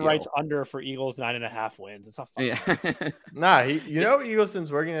picture and writes deal. under for Eagles 9.5 wins. It's not fun. Yeah, Nah, you know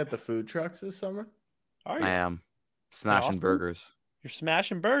Eagleson's working at the food trucks this summer? Are you? I am smashing Awesome. burgers. You're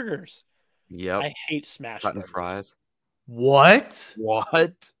smashing burgers. Yep, I hate smash cutting burgers. fries. What?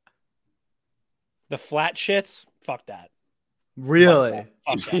 What? The flat shits. Fuck that. Really?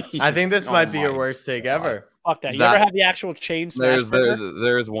 Fuck that. I think this Oh might be your my worst take God. ever. Fuck that. You That- ever have the actual chain smash burger?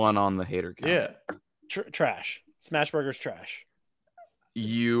 There's one on the hater count. Yeah. Trash. Smash burgers trash.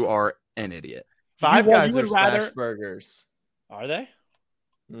 You are an idiot. Five you Guys would are smash rather- burgers. Are they?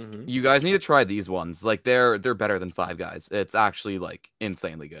 Mm-hmm. You guys need to try these ones. Like they're better than Five Guys. It's actually like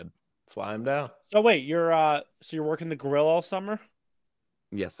insanely good. Fly them down. So wait, you're working the grill all summer?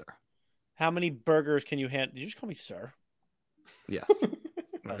 Yes, sir. How many burgers can you hand? Did you just call me sir? Yes.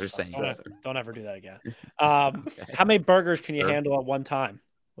 Oh, I'm just saying don't, yes, sir. don't ever do that again. Okay. How many burgers can you Sir. handle at one time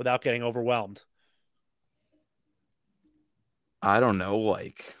without getting overwhelmed? I don't know,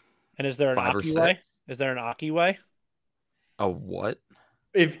 like And is there an 5 or Aki way? 6. Is there an Aki way? A what?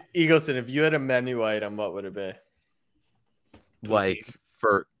 If Eagleson, if you had a menu item, what would it be? Like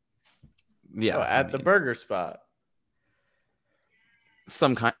for yeah, Oh, I at the mean, burger spot.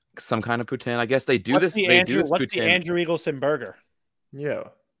 some kind of poutine. I guess they do What's this. the They Andrew, do this what's poutine. the Andrew Eagleson burger? Yeah.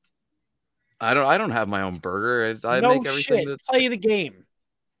 I don't have my own burger. I no make everything shit. that Play the game.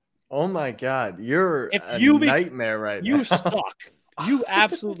 Oh my God, you're If a you be- nightmare right You now. suck. You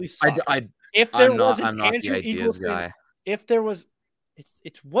absolutely suck. If there I'm was not an the Andrew ideas Eagleson, guy. if there was,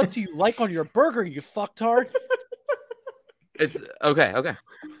 it's what do you like on your burger? You fucktard. It's okay.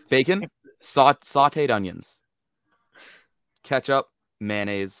 Bacon, sauteed onions, ketchup,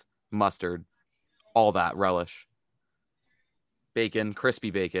 mayonnaise, mustard, all that relish. Bacon,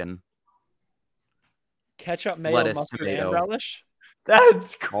 crispy bacon, Ketchup, mayo, Lettuce, mustard, tomato. and relish.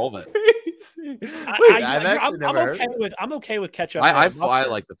 That's all of it. crazy. Wait, I've actually never heard. I'm okay with ketchup. I mayo, I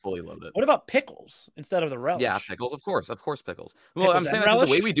mustard. like the fully loaded. What about pickles instead of the relish? Yeah, pickles, of course pickles. Well, Pickles I'm saying and that 'cause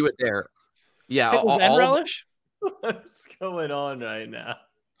the way relish? we do it there. Yeah, Pickles and all of- relish. What's going on right now?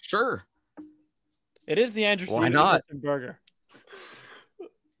 sure. It is the Andrew Why C. not? Eagleson burger.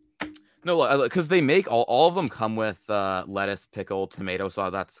 No, because they make all of them come with lettuce, pickle, tomato. So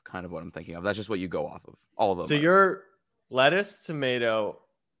that's kind of what I'm thinking of. That's just what you go off of. All of them. So you're lettuce, tomato,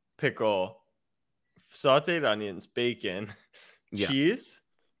 pickle, sauteed onions, bacon, Yeah. cheese.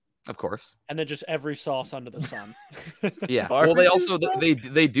 of course. And then just every sauce under the sun. Yeah. Well, they Barbecue also sauce?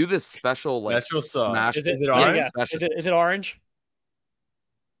 they do this special like Special sauce. smash. Is it, Is it yeah, orange? yeah. Special- Is it orange?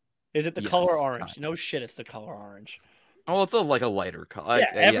 Is it the color Yes, orange? kind No shit, it's the color orange. Oh, it's like a lighter color.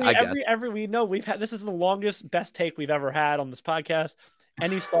 Yeah, I guess. every we know we've had this is the longest best take we've ever had on this podcast.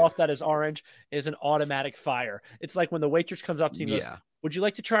 Any sauce that is orange is an automatic fire. It's like when the waitress comes up to you and goes, Yeah. "Would you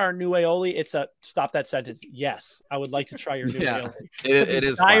like to try our new aioli?" It's a stop that sentence. Yes, I would like to try your new Yeah, aioli. It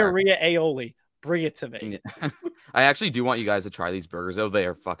is fire. diarrhea aioli. Bring it to me. Yeah. I actually do want you guys to try these burgers. though. They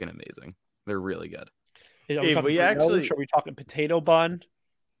are fucking amazing. They're really good. Are Hey, talking we brioche? actually- Are we talking potato bun?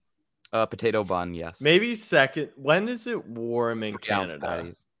 Potato bun, yes. Maybe second. When is it warm in 3 ounce Canada?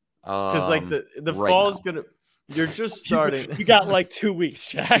 patties. Because like the right fall's now. gonna. You're just starting. You got like 2 weeks,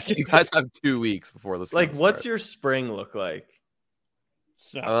 Jack. You guys have 2 weeks before the like, snow what's starts. your spring look like?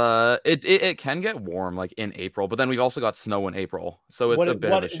 So, It can get warm like in April, but then we've also got snow in April, so it's what, a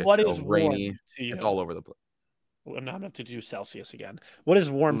bit what, of a shit what show. is Rainy. warm to you? It's all over the place. I'm not have to do Celsius again. What is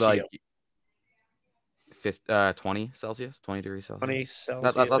warm to Like you? 20 Celsius, 20 degrees Celsius. 20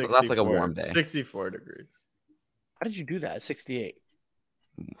 Celsius. That's like a 64 warm day. 64 degrees. How did you do that at 68?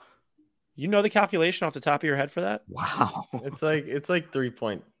 You know the calculation off the top of your head for that? Wow. It's like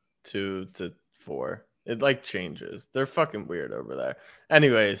 3.2 to 4. It like changes. They're fucking weird over there.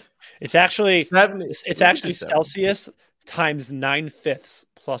 Anyways, It's actually 70. it's actually Celsius times 9/5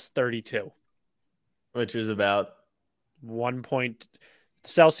 plus 32. which is about 1 point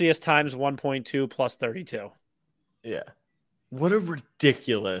Celsius times 1.2 plus 32. yeah. What a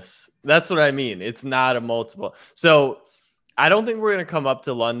ridiculous. That's what I mean. It's not a multiple. So I don't think we're gonna come up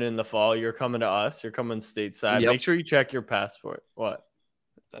to London in the fall. You're coming to us. You're coming stateside. Yep. Make sure you check your passport. What?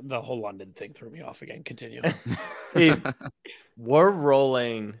 The whole London thing threw me off again. Continue. Hey, we're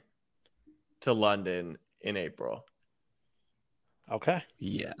rolling to London in April. Okay.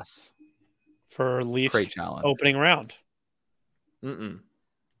 Yes. For Leafs Great challenge. opening round.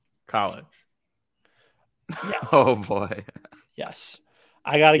 College. Yes. Oh boy. Yes.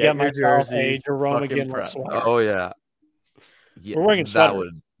 I got to Get get your myself a jerseys, Jerome fucking McGinley proud. sweater. Oh yeah. Yeah, We're wearing that sweaters.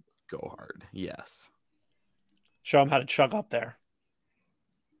 would go hard. Yes. Show them how to chug up there.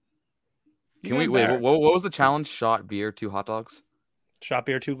 Can we wait? What was the challenge? Shot beer, 2 hot dogs, Shot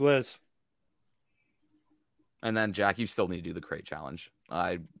beer, 2 glizz. and then Jack, you still need to do the crate challenge.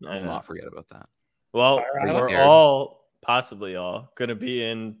 I will know. not forget about that. Well, Fire Island? we're Scared? all possibly all gonna be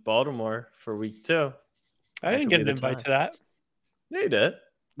in Baltimore for week 2. I That didn't could get be an the invite time. to that. Yeah, you did.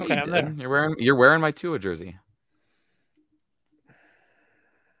 Okay, You I'm did. there. You're wearing my Tua jersey.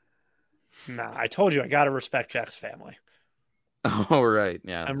 Nah, I told you I gotta respect Jack's family. Oh right,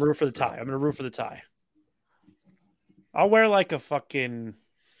 yeah. I'm root for the tie. I'm gonna root for the tie. I'll wear like a fucking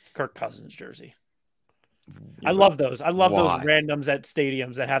Kirk Cousins jersey. I love those. I love those Why? randoms at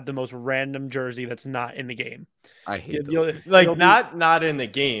stadiums that have the most random jersey that's not in the game. I hate You'll- those. Like you'll be- not in the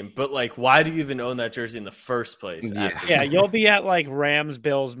game, but like, why do you even own that jersey in the first place? Yeah. after- Yeah, you'll be at like Rams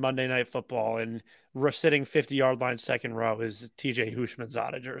Bills Monday Night Football, and sitting 50-yard line second row is TJ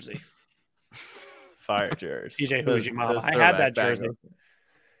Hushmanzada jersey. Fire jersey. TJ Those- Hushman mama. those I had that throwback jersey. bangers.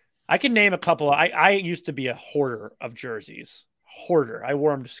 I can name a couple. I used to be a hoarder of jerseys. Hoarder. I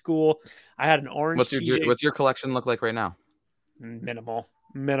wore them to school. I had an orange. What's your collection look like right now? Minimal.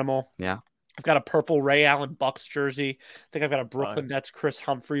 Yeah. I've got a purple Ray Allen Bucks jersey. I think I've got a Brooklyn Nets Chris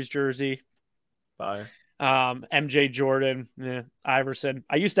Humphreys jersey. Fire. MJ Jordan, Iverson.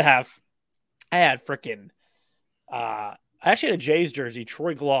 I had freaking I actually had a Jays jersey,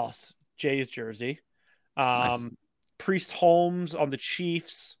 Troy Gloss Jays jersey. Nice. Priest Holmes on the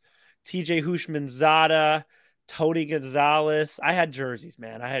Chiefs, TJ Hushmanzada, Tony Gonzalez. I had jerseys,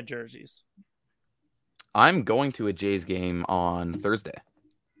 man. I had jerseys. I'm going to a Jays game on Thursday.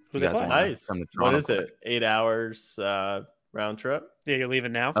 Who You they guys play? wanna Nice. come to What Toronto is it? 8 hours round trip? Yeah, you're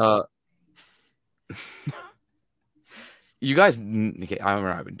leaving now. You guys, okay, I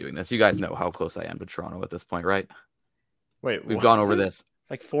remember I've been doing this. You guys know how close I am to Toronto at this point, right? Wait, We've what? gone over this.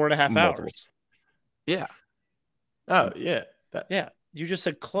 Like 4.5 multiple- hours. Yeah, Oh yeah, Yeah, you just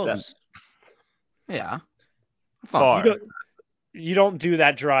said close. yeah. That's Far. You, you don't do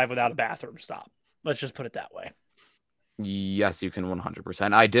that drive without a bathroom stop. Let's just put it that way. Yes, you can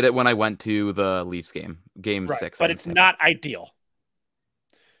 100%. I did it when I went to the Leafs game, game Right, 6. but I it's think. not ideal.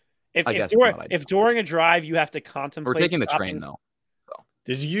 I guess it's not ideal. If during a drive you have to contemplate, We're taking the stopping- train though.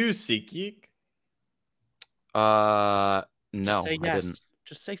 Did you use SeatGeek? No, just say I yes. didn't.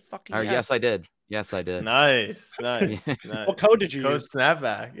 Just say fucking Or, yes. yes, I did. Yes, I did. Nice. Nice. What code did you Code use?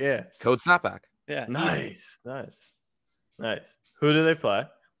 snapback. Yeah. Code snapback. Yeah, easy. Nice. Who do they play?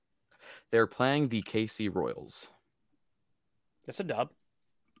 They're playing the KC Royals. That's a dub.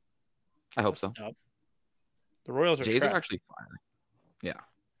 I hope so. Dub. The Royals are Jays trash. are actually fire.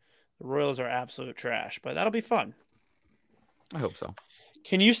 The Royals are absolute trash, but that'll be fun. I hope so.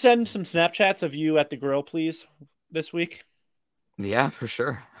 Can you send some Snapchats of you at the grill, please, this week? Yeah, for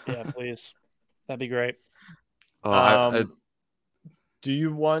sure. Yeah, please. That'd be great. Oh, Do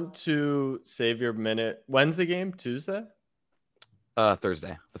you want to save your minute? When's the game? Tuesday?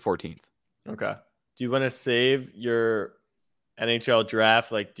 Thursday, the 14th. Okay. Do you want to save your NHL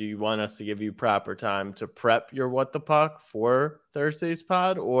draft? Like, do you want us to give you proper time to prep your What the Puck for Thursday's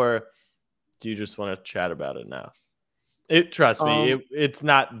pod? Or do you just want to chat about it now? Trust me, it's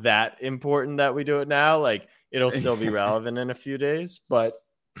not that important that we do it now. Like, it'll still be relevant in a few days. But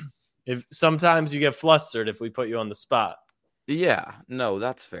if sometimes you get flustered if we put you on the spot. Yeah, no,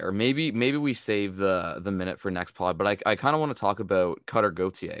 that's fair. Maybe we save the minute for next pod, but I kind of want to talk about Cutter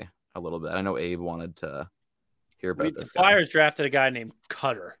Gauthier a little bit. I know Abe wanted to hear about The this guy. Flyers drafted a guy named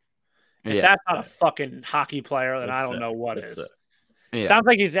Cutter. If Yeah, that's not a fucking hockey player, then I That's don't it. know what That's is. it. yeah. Sounds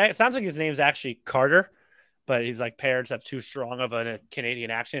like his name's actually Carter, but he's like parents have too strong of a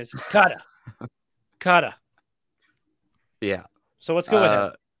Canadian accent. It's Cutter. Yeah. So let's go with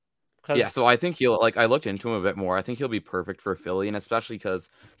him. 'Cause- Yeah, so I think I looked into him a bit more. I think he'll be perfect for Philly, and especially because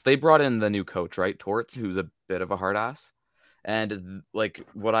they brought in the new coach, right? Torts, who's a bit of a hard ass. And like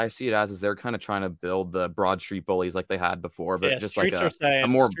what I see it as is they're kind of trying to build the Broad Street Bullies like they had before, but just like streets are saying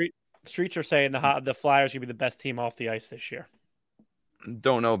more streets are saying the Flyers will be the best team off the ice this year.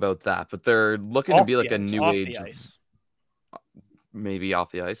 don't know about that, but they're looking to Off be the like a ice, new off age, the ice. maybe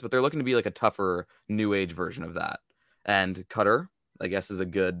off the ice, but they're looking to be like a tougher new age version of that. And Cutter, I guess, is a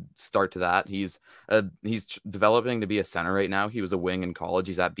good start to that. He's developing to be a center right now. He was a wing in college.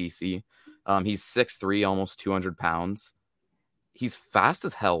 He's at BC. He's 6'3", almost 200 pounds. He's fast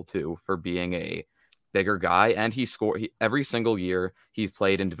as hell too for being a bigger guy, and every single year he's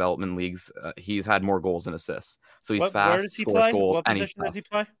played in development leagues. He's had more goals than assists. So he's Where fast, does he scores play? goals, What and he's position does tough. he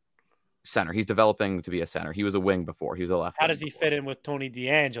play? Center. He's developing to be a center. He was a wing before. He was a left. How wing does he before. fit in with Tony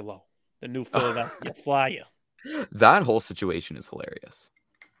DeAngelo, the new Philadelphia Flyer? That whole situation is hilarious,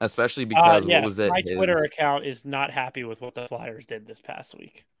 especially because what was it? My Twitter account is not happy with what the Flyers did this past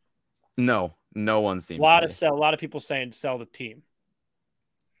week. No one seems A lot to of people saying sell the team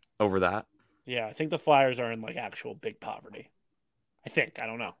over that. Yeah, I think the Flyers are in like actual big poverty. I think. I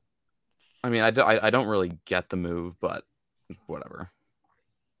don't know. I mean, I don't really get the move, but whatever.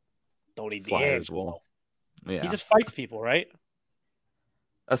 Don't eat the Flyers egg. will. Yeah, He just fights people, right?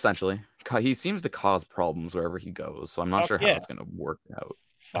 essentially. He seems to cause problems wherever he goes, so I'm not Fuck sure how yeah. it's going to work out.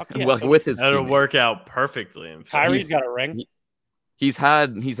 Fuck yeah. Well, So with his That'll teammates. work out perfectly. In fact. Kyrie's got a ring. He's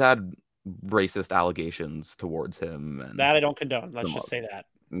had racist allegations towards him, and That I don't condone. Let's Some just say that.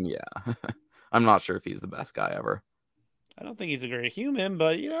 yeah, I'm not sure if he's the best guy ever. I don't think he's a great human,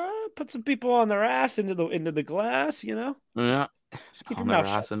 but put some people on their ass into the glass. Yeah, Just keep on your their mouth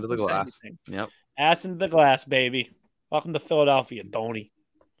ass shut. into the Don't say glass. anything. Yep. Ass into the glass, baby. Welcome to Philadelphia, Tony.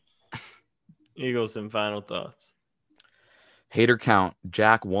 Eagles and final thoughts. Hater count: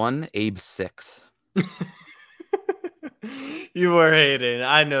 Jack 1, Abe 6. You were hating.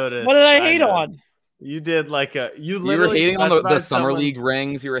 I noticed. What did I hate know. on? You did like a. You You were literally hating on the specified summer someone's- league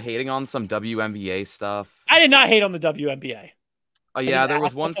rings. You were hating on some WNBA stuff. I did not hate on the WNBA. Yeah, just there was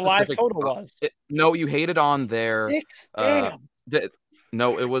asked one what the live specific. total was. No, you hated on their. 6. uh, Damn.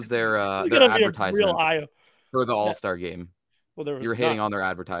 No, it was their It's their gonna be a advertisement real eye. for the All Star game. Well, there was You were hating none. on their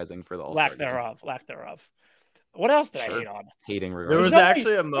advertising for the All Star lack thereof. What else did I Sure. hate on? Hating There regardless. was no way-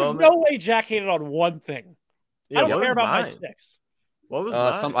 actually a There's moment. no way Jack hated on one thing. Yeah, I what don't was care about my mine? 6. What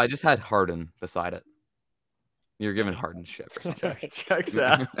was mine? I just had Harden beside it. You're giving Harden shit for something. Checks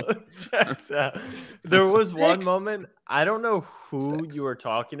out. Checks out. There was one Six. moment. I don't know who 6. you were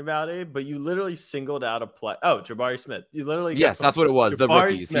talking about, Abe, but you literally singled out a play. Oh, Jabari Smith. You literally. Yes, that's what it was. The Jabari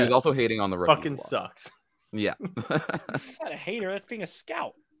rookies. He Smith was also hating on the rookies. fucking as well. sucks. Yeah. That's not a hater. That's being a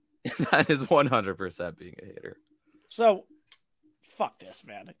scout. That is 100% being a hater. So, fuck this,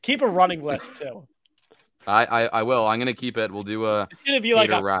 man. Keep a running list too. I will. I'm gonna keep it. We'll do a. It's gonna be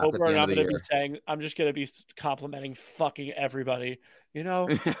like Hater rap at October, the and end I'm of the gonna be year. saying, I'm just gonna be complimenting fucking everybody.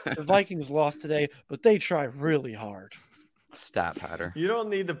 The Vikings lost today, but they try really hard. Stat patter. You don't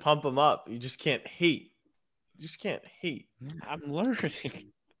need to pump them up. You just can't hate. You just can't hate. I'm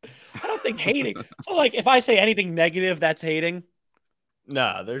learning. I don't think hating. So, like, if I say anything negative, that's hating.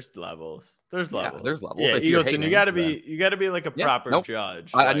 No, there's levels. There's Yeah, levels. there's levels. Yeah, If you're Eagleson, you hating, gotta then- be like a Yeah, proper nope.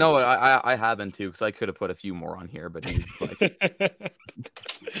 judge. I Like, know I haven't too because I could have put a few more on here, but he's like,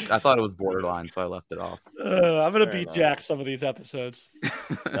 I thought it was borderline, so I left it off. I'm gonna Fair beat enough. Jack some of these episodes.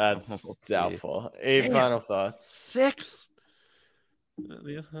 That's We'll see. doubtful. Abe, Damn. final thoughts. 6.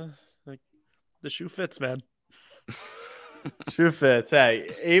 Like the shoe fits, man. True fits. Hey,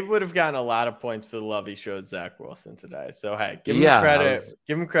 Abe would have gotten a lot of points for the love he showed Zach Wilson today. So hey, give him Yeah, credit. that was-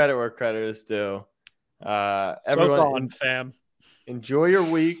 Give him credit where credit is due. Everyone, Everyone, fam. enjoy your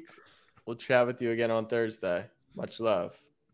week. We'll chat with you again on Thursday. Much love.